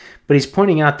this, but he's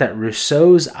pointing out that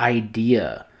Rousseau's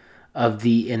idea of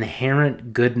the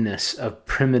inherent goodness of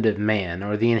primitive man,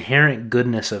 or the inherent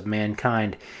goodness of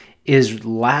mankind, is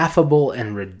laughable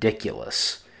and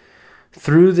ridiculous.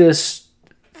 Through this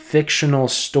fictional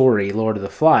story, Lord of the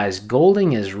Flies,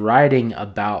 Golding is writing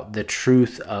about the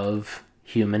truth of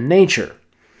human nature.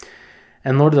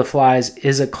 And Lord of the Flies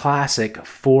is a classic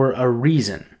for a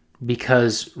reason,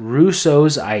 because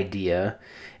Rousseau's idea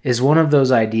is one of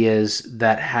those ideas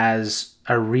that has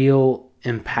a real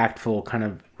impactful kind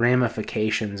of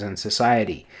ramifications in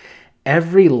society.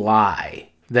 Every lie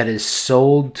that is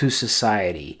sold to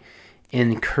society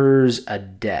incurs a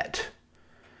debt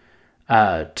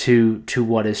to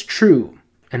what is true.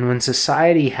 And when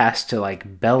society has to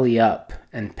belly up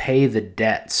and pay the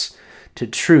debts to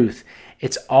truth,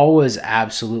 it's always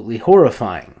absolutely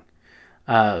horrifying.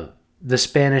 The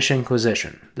Spanish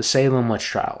Inquisition, the Salem witch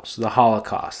trials, the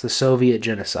Holocaust, the Soviet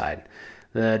genocide,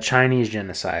 the Chinese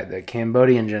genocide, the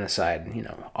Cambodian genocide,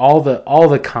 all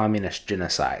the communist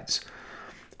genocides.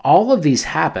 All of these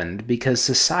happened because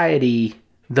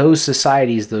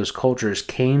those cultures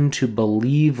came to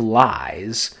believe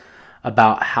lies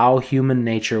about how human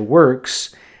nature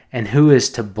works and who is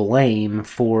to blame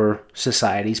for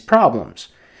society's problems.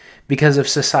 Because if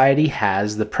society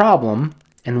has the problem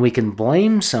and we can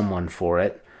blame someone for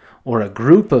it, or a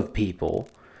group of people,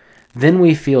 then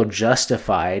we feel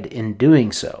justified in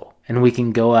doing so. And we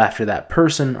can go after that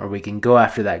person, or we can go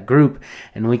after that group,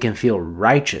 and we can feel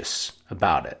righteous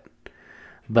about it.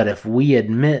 But if we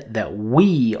admit that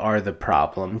we are the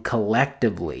problem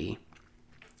collectively,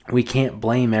 we can't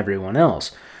blame everyone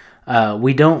else.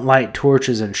 We don't light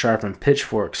torches and sharpen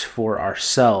pitchforks for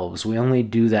ourselves. We only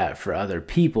do that for other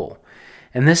people.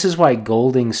 And this is why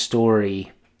Golding's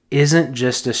story isn't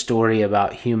just a story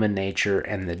about human nature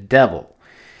and the devil.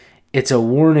 It's a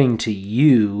warning to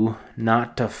you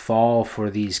not to fall for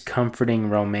these comforting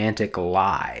romantic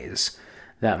lies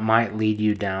that might lead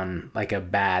you down a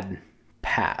bad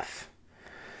path.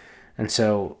 And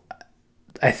so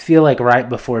I feel like right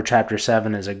before chapter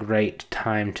 7 is a great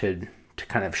time to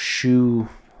kind of shoe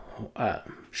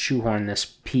shoehorn this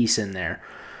piece in there.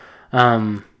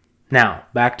 Now,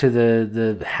 back to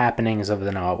the happenings of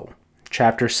the novel.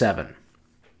 Chapter 7.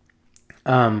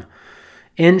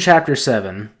 In Chapter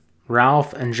 7,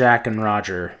 Ralph and Jack and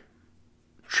Roger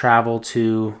travel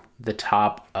to the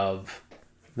top of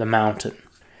the mountain.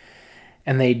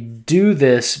 And they do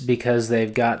this because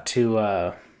they've got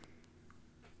to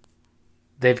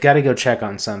go check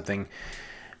on something.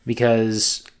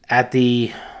 Because I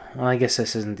guess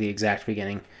this isn't the exact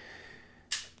beginning.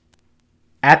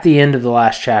 At the end of the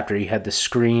last chapter, you had the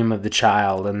scream of the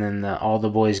child, and then all the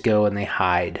boys go and they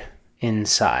hide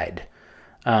inside.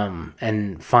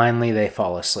 And finally they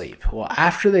fall asleep. Well,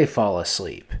 after they fall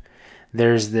asleep,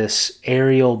 there's this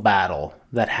aerial battle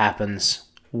that happens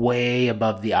way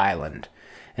above the island.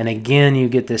 And again, you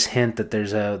get this hint that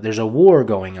there's a war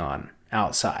going on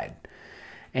outside.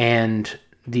 And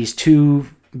these two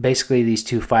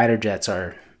fighter jets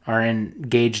are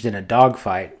engaged in a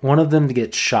dogfight. One of them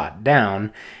gets shot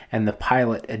down, and the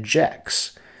pilot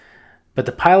ejects. But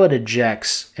the pilot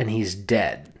ejects, and he's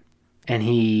dead. And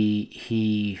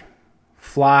he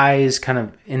flies kind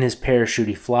of in his parachute.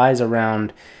 He flies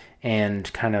around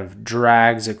and kind of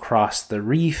drags across the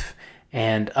reef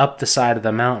and up the side of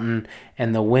the mountain,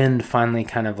 and the wind finally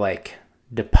kind of like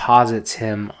deposits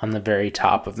him on the very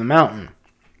top of the mountain.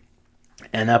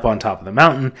 And up on top of the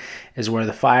mountain is where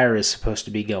the fire is supposed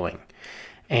to be going.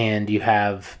 And you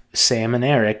have Sam and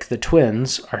Eric, the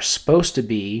twins, are supposed to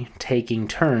be taking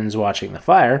turns watching the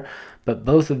fire, but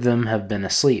both of them have been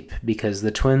asleep because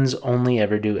the twins only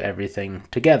ever do everything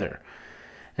together.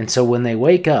 And so when they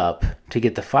wake up to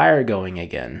get the fire going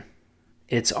again,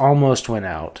 it's almost went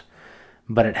out,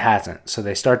 but it hasn't. So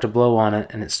they start to blow on it,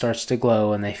 and it starts to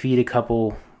glow, and they feed a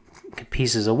couple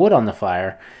pieces of wood on the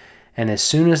fire. And as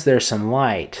soon as there's some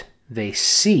light, they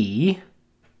see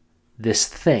this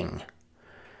thing.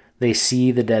 They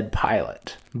see the dead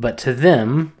pilot. But to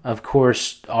them, of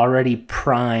course, already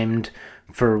primed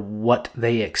for what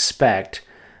they expect,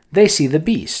 they see the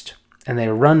beast. And they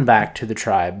run back to the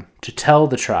tribe to tell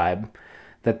the tribe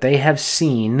that they have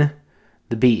seen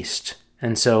the beast.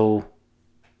 And so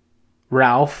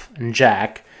Ralph and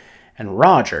Jack and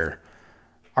Roger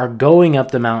are going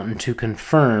up the mountain to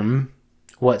confirm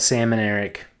what Sam and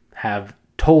Eric have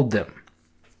told them.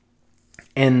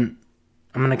 And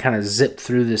I'm going to kind of zip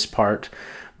through this part,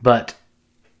 but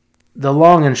the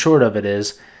long and short of it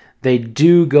is they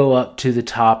do go up to the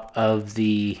top of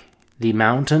the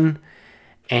mountain,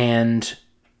 and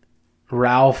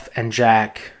Ralph and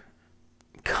Jack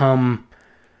come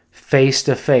face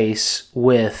to face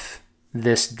with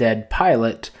this dead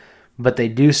pilot, but they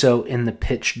do so in the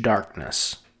pitch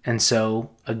darkness. And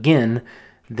so, again,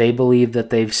 they believe that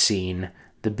they've seen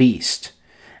the beast.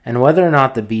 And whether or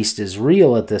not the beast is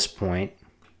real at this point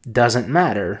doesn't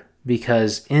matter,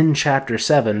 because in Chapter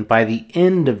 7, by the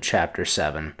end of Chapter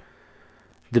 7,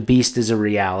 the beast is a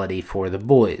reality for the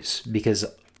boys, because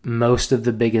most of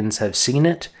the Biggins have seen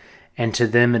it, and to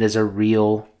them it is a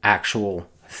real, actual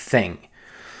thing.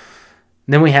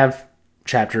 Then we have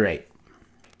Chapter 8.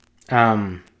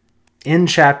 In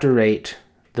Chapter 8,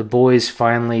 the boys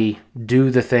finally do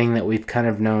the thing that we've kind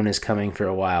of known is coming for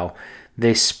a while.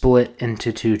 They split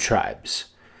into two tribes.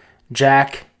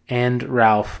 Jack and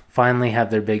Ralph finally have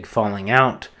their big falling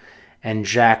out, and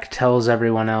Jack tells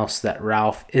everyone else that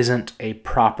Ralph isn't a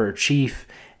proper chief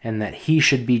and that he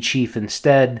should be chief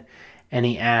instead, and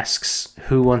he asks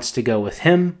who wants to go with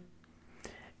him.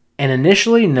 And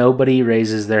initially nobody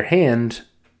raises their hand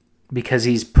because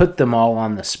he's put them all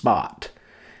on the spot.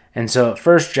 And so at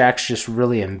first Jack's just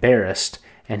really embarrassed,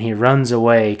 and he runs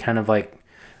away kind of like,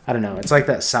 I don't know, it's like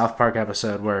that South Park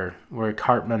episode where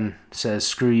Cartman says,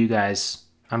 "Screw you guys,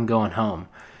 I'm going home."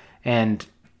 And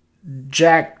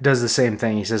Jack does the same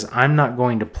thing. He says, "I'm not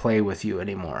going to play with you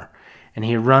anymore." And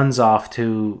he runs off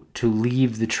to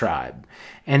leave the tribe.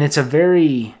 And it's a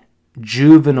very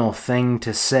juvenile thing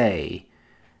to say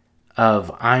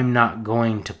of, "I'm not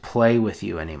going to play with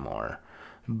you anymore."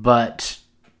 But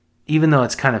even though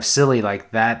it's kind of silly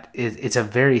like that, it's a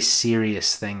very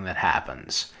serious thing that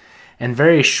happens. And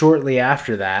very shortly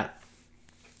after that,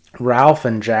 Ralph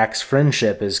and Jack's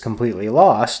friendship is completely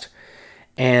lost,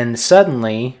 and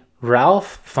suddenly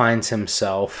Ralph finds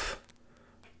himself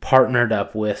partnered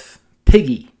up with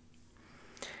Piggy.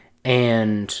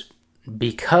 And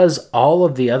because all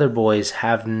of the other boys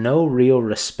have no real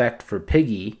respect for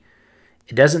Piggy,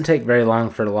 it doesn't take very long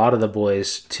for a lot of the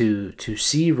boys to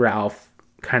see Ralph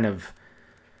kind of,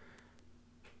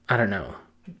 I don't know,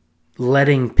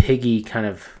 letting Piggy kind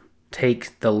of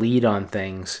take the lead on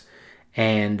things,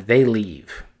 and they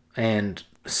leave. And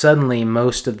suddenly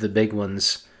most of the big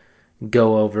ones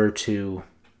go over to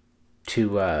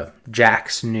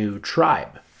Jack's new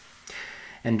tribe.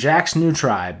 And Jack's new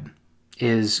tribe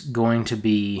is going to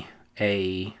be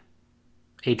a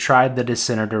tribe that is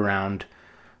centered around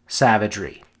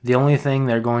savagery. The only thing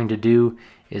they're going to do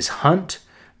is hunt.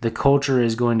 The culture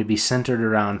is going to be centered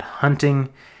around hunting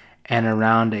and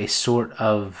around a sort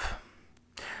of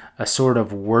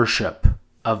worship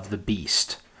of the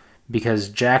beast. Because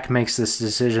Jack makes this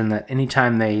decision that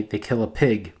anytime they kill a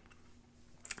pig,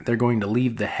 they're going to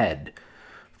leave the head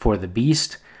for the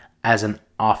beast as an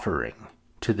offering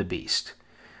to the beast.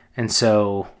 And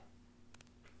so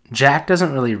Jack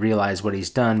doesn't really realize what he's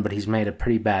done, but he's made a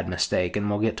pretty bad mistake, and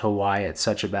we'll get to why it's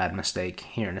such a bad mistake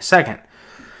here in a second.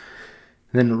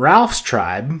 Then Ralph's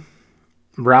tribe,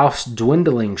 Ralph's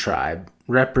dwindling tribe,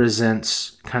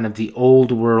 represents kind of the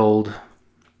old world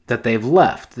that they've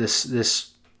left,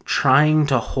 this trying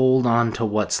to hold on to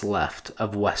what's left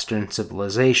of Western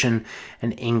civilization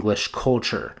and English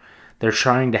culture. They're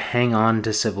trying to hang on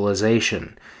to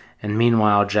civilization, and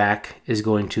meanwhile Jack is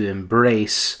going to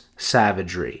embrace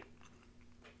savagery.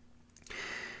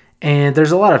 And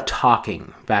there's a lot of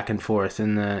talking back and forth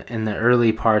in the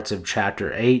early parts of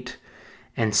chapter 8,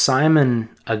 and Simon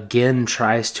again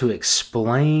tries to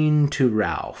explain to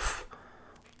Ralph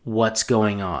what's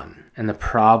going on and the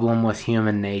problem with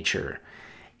human nature.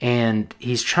 And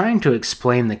he's trying to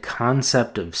explain the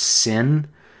concept of sin,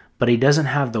 but he doesn't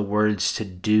have the words to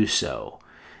do so.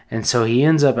 And so he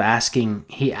ends up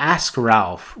asks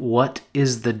Ralph, what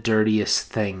is the dirtiest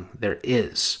thing there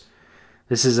is?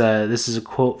 This is a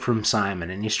quote from Simon,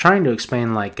 and he's trying to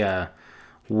explain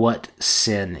what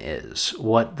sin is,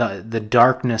 what the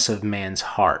darkness of man's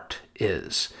heart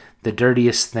is, the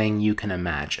dirtiest thing you can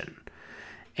imagine.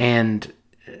 And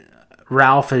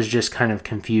Ralph is just kind of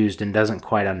confused and doesn't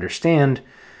quite understand,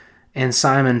 and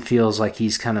Simon feels like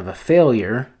he's kind of a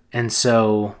failure, and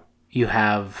so you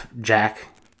have Jack's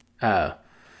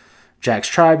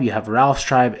tribe, you have Ralph's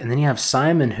tribe, and then you have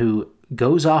Simon who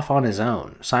goes off on his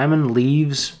own. Simon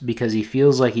leaves because he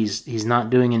feels like he's not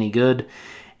doing any good,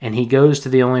 and he goes to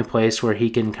the only place where he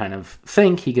can kind of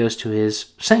think. He goes to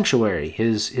his sanctuary,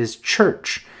 his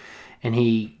church, and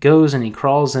he goes and he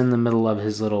crawls in the middle of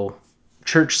his little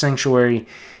church sanctuary,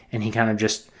 and he kind of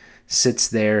just sits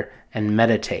there and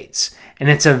meditates. And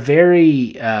it's a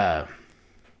very,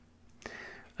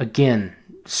 again,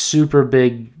 super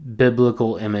big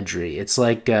biblical imagery. It's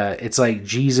like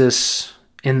Jesus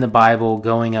in the Bible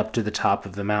going up to the top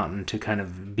of the mountain to kind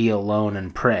of be alone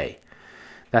and pray.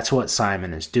 That's what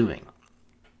Simon is doing.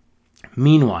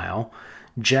 Meanwhile,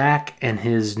 Jack and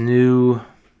his new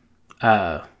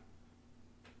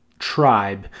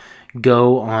tribe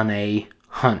go on a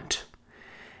hunt.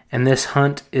 And this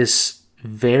hunt is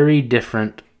very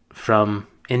different from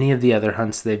any of the other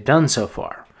hunts they've done so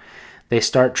far. They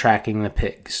start tracking the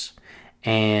pigs,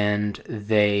 and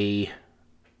they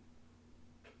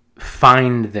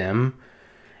find them,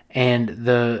 and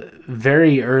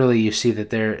very early you see that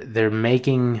they're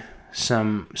making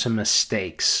some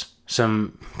mistakes,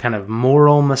 some kind of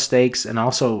moral mistakes and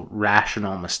also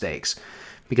rational mistakes.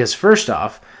 Because first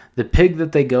off, the pig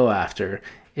that they go after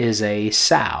is a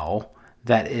sow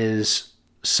that is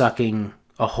sucking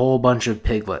a whole bunch of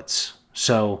piglets.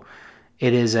 So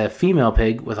it is a female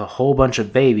pig with a whole bunch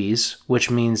of babies,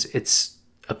 which means it's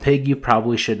a pig you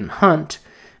probably shouldn't hunt,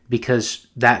 because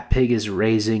that pig is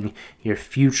raising your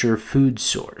future food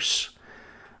source.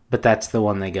 But that's the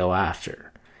one they go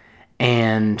after.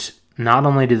 And not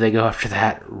only do they go after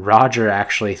that, Roger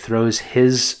actually throws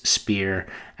his spear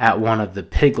at one of the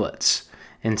piglets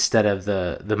instead of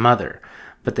the mother.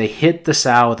 But they hit the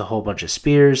sow with a whole bunch of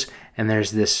spears, and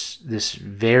there's this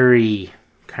very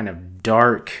kind of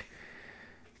dark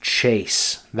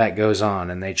chase that goes on,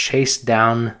 and they chase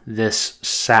down this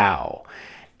sow.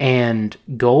 And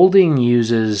Golding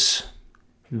uses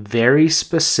very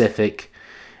specific,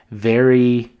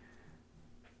 very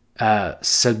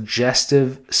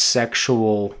suggestive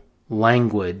sexual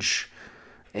language.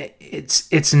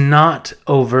 It's not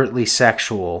overtly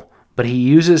sexual, but he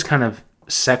uses kind of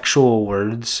sexual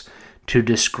words to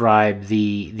describe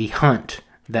the hunt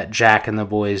that Jack and the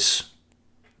boys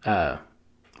are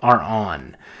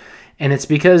on. And it's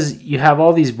because you have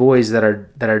all these boys that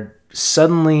are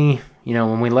suddenly,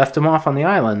 when we left them off on the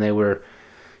island, they were,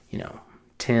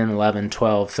 10, 11,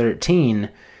 12, 13,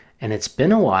 and it's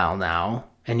been a while now,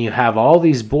 and you have all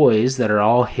these boys that are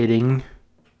all hitting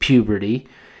puberty,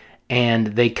 and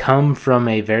they come from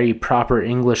a very proper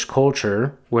English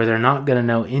culture where they're not going to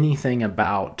know anything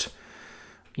about,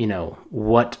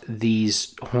 what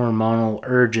these hormonal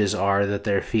urges are that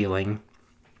they're feeling.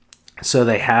 So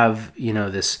they have,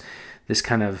 this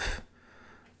kind of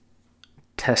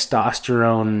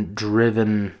testosterone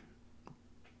driven,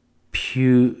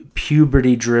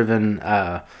 puberty driven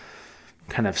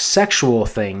kind of sexual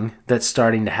thing that's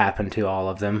starting to happen to all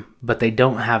of them, but they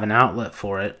don't have an outlet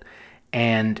for it,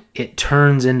 and it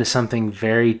turns into something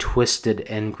very twisted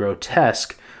and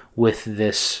grotesque with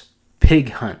this pig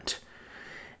hunt.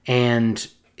 And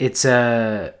it's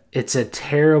a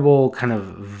terrible kind of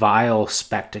vile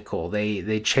spectacle.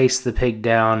 They chase the pig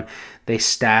down, they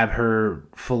stab her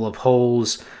full of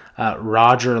holes.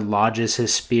 Roger lodges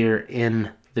his spear in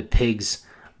the pig's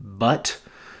butt,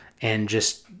 and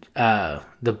just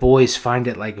the boys find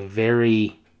it like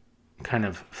very kind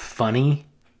of funny,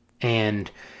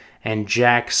 and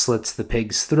Jack slits the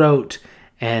pig's throat,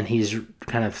 and he's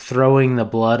kind of throwing the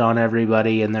blood on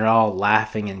everybody, and they're all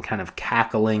laughing and kind of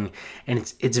cackling,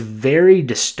 and it's very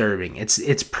disturbing.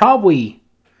 It's probably,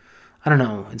 I don't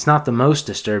know, it's not the most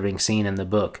disturbing scene in the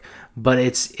book, but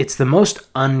it's the most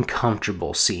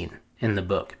uncomfortable scene in the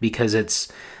book, because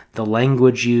it's the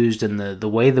language used and the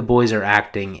way the boys are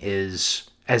acting is,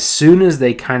 as soon as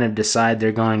they kind of decide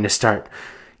they're going to start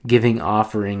giving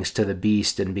offerings to the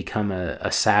beast and become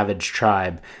a savage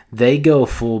tribe, they go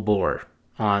full bore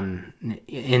on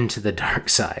into the dark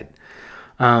side.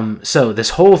 So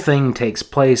this whole thing takes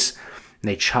place.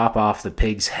 They chop off the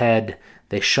pig's head,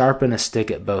 they sharpen a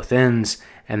stick at both ends,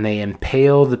 and they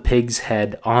impale the pig's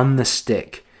head on the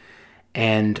stick.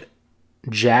 And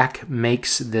Jack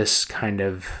makes this kind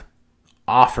of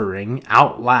offering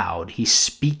out loud. He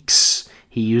speaks.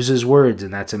 He uses words,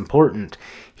 and that's important.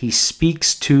 He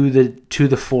speaks to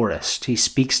the forest. He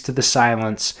speaks to the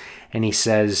silence, and he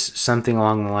says something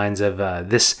along the lines of,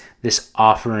 this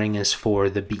offering is for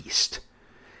the beast.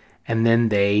 And then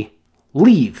they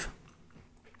leave.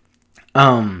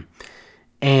 And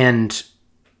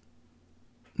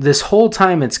this whole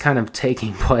time it's kind of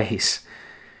taking place,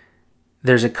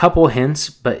 there's a couple hints,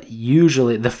 but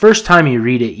usually the first time you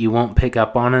read it, you won't pick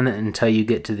up on it until you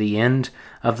get to the end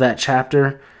of that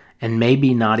chapter, and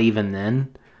maybe not even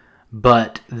then.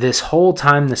 But this whole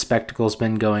time the spectacle's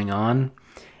been going on,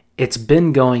 it's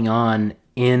been going on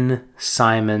in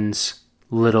Simon's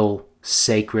little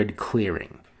sacred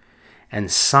clearing.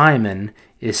 And Simon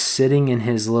is sitting in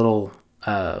his little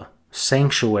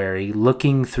sanctuary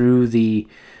looking through the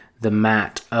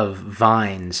mat of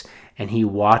vines, and he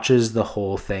watches the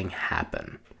whole thing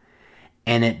happen.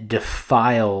 And it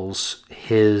defiles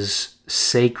his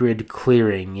sacred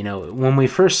clearing. You know, when we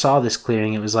first saw this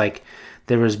clearing, it was like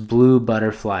there was blue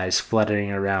butterflies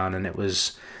fluttering around, and there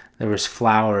was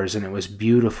flowers, and it was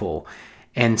beautiful.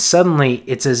 And suddenly,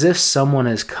 it's as if someone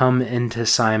has come into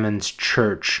Simon's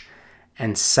church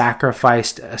and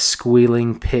sacrificed a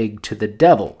squealing pig to the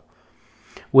devil,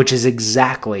 which is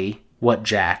exactly what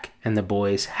Jack and the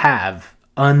boys have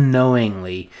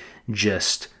unknowingly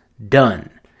just done.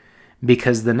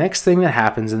 Because the next thing that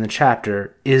happens in the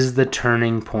chapter is the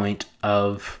turning point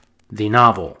of the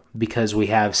novel, because we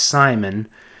have Simon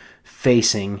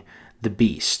facing the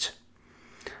beast.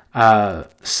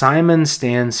 Simon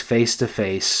stands face to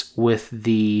face with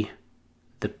the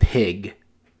pig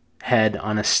head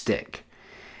on a stick.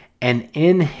 And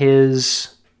in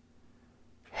his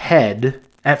head,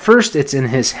 at first it's in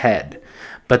his head,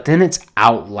 but then it's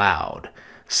out loud.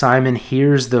 Simon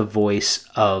hears the voice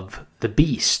of the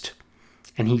beast,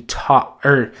 and he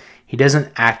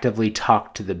doesn't actively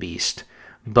talk to the beast,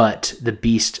 but the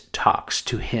beast talks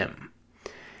to him.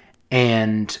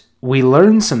 And we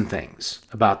learn some things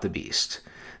about the beast.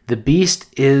 The beast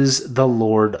is the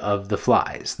Lord of the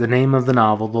Flies. The name of the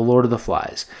novel, The Lord of the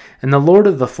Flies. And the Lord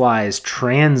of the Flies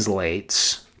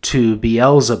translates to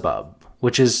Beelzebub,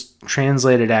 which is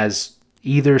translated as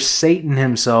either Satan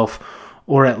himself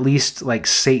or at least like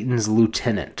Satan's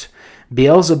lieutenant.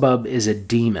 Beelzebub is a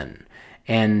demon,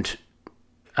 and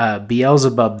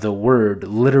Beelzebub, the word,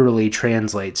 literally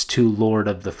translates to Lord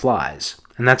of the Flies.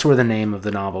 And that's where the name of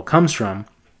the novel comes from.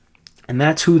 And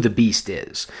that's who the beast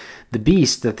is. The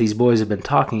beast that these boys have been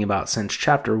talking about since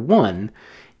chapter 1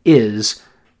 is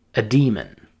a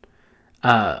demon.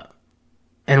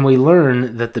 And we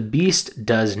learn that the beast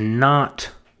does not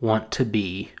want to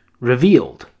be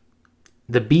revealed.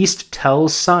 The beast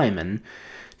tells Simon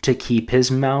to keep his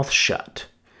mouth shut.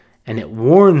 And it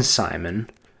warns Simon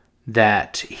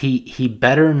that he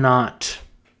better not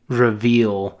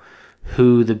reveal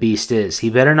who the beast is. He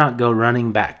better not go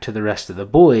running back to the rest of the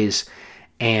boys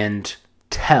and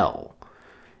tell.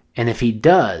 And if he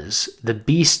does, the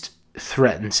beast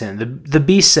threatens him. The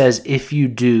beast says, if you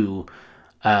do,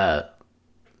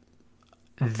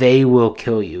 they will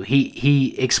kill you.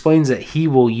 He explains that he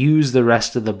will use the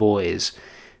rest of the boys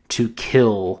to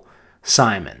kill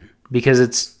Simon, because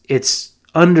it's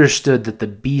understood that the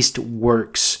beast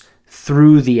works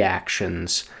through the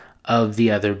actions of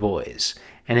the other boys.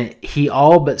 And he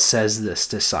all but says this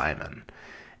to Simon.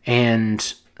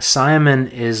 And Simon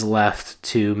is left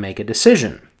to make a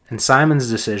decision. And Simon's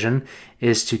decision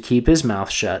is to keep his mouth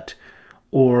shut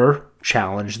or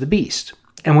challenge the beast.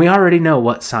 And we already know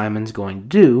what Simon's going to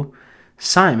do.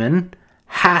 Simon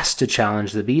has to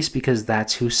challenge the beast because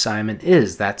that's who Simon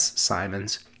is. That's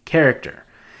Simon's character.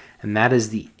 And that is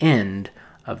the end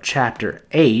of chapter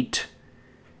 8.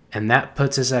 And that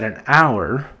puts us at an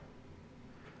hour.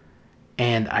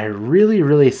 And I really,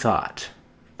 really thought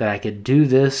that I could do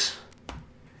this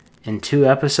in 2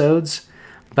 episodes.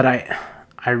 But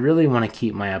I really want to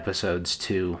keep my episodes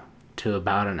to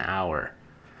about an hour.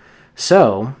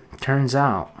 So, turns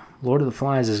out, Lord of the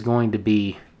Flies is going to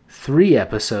be 3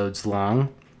 episodes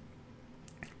long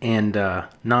and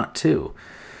not 2.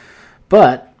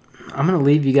 But I'm going to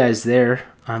leave you guys there.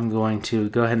 I'm going to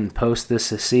go ahead and post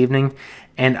this evening.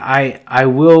 And I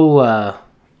will,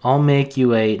 I'll make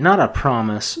you not a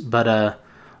promise, but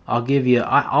I'll give you,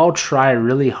 I'll try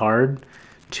really hard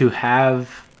to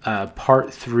have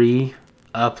part 3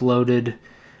 uploaded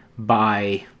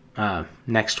by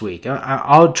next week.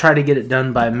 I'll try to get it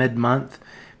done by mid-month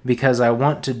because I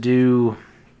want to do...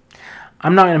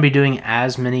 I'm not going to be doing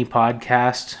as many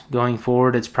podcasts going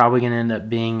forward. It's probably going to end up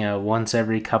being a once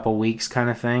every couple weeks kind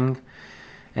of thing.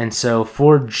 And so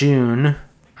for June,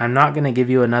 I'm not going to give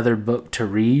you another book to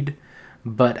read,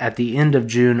 but at the end of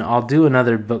June, I'll do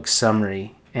another book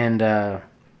summary. And I'm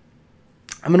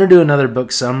going to do another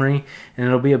book summary, and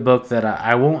it'll be a book that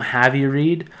I won't have you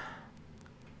read.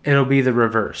 It'll be the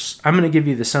reverse. I'm going to give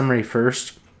you the summary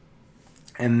first,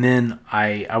 and then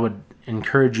I would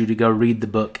encourage you to go read the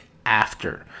book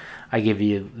after I give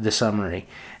you the summary.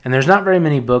 And there's not very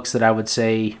many books that I would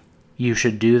say you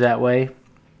should do that way,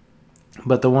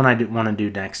 but the one I want to do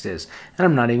next is, and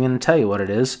I'm not even going to tell you what it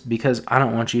is because I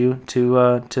don't want you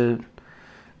to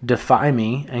defy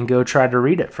me and go try to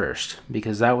read it first,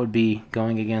 because that would be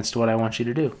going against what I want you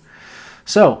to do.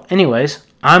 So, anyways,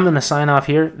 I'm going to sign off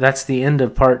here. That's the end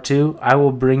of part 2. I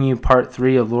will bring you part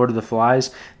 3 of Lord of the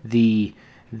Flies, the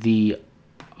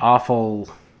awful,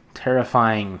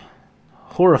 terrifying,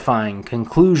 horrifying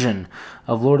conclusion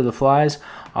of Lord of the Flies.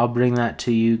 I'll bring that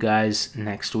to you guys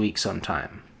next week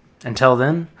sometime. Until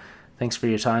then, thanks for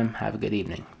your time. Have a good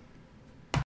evening.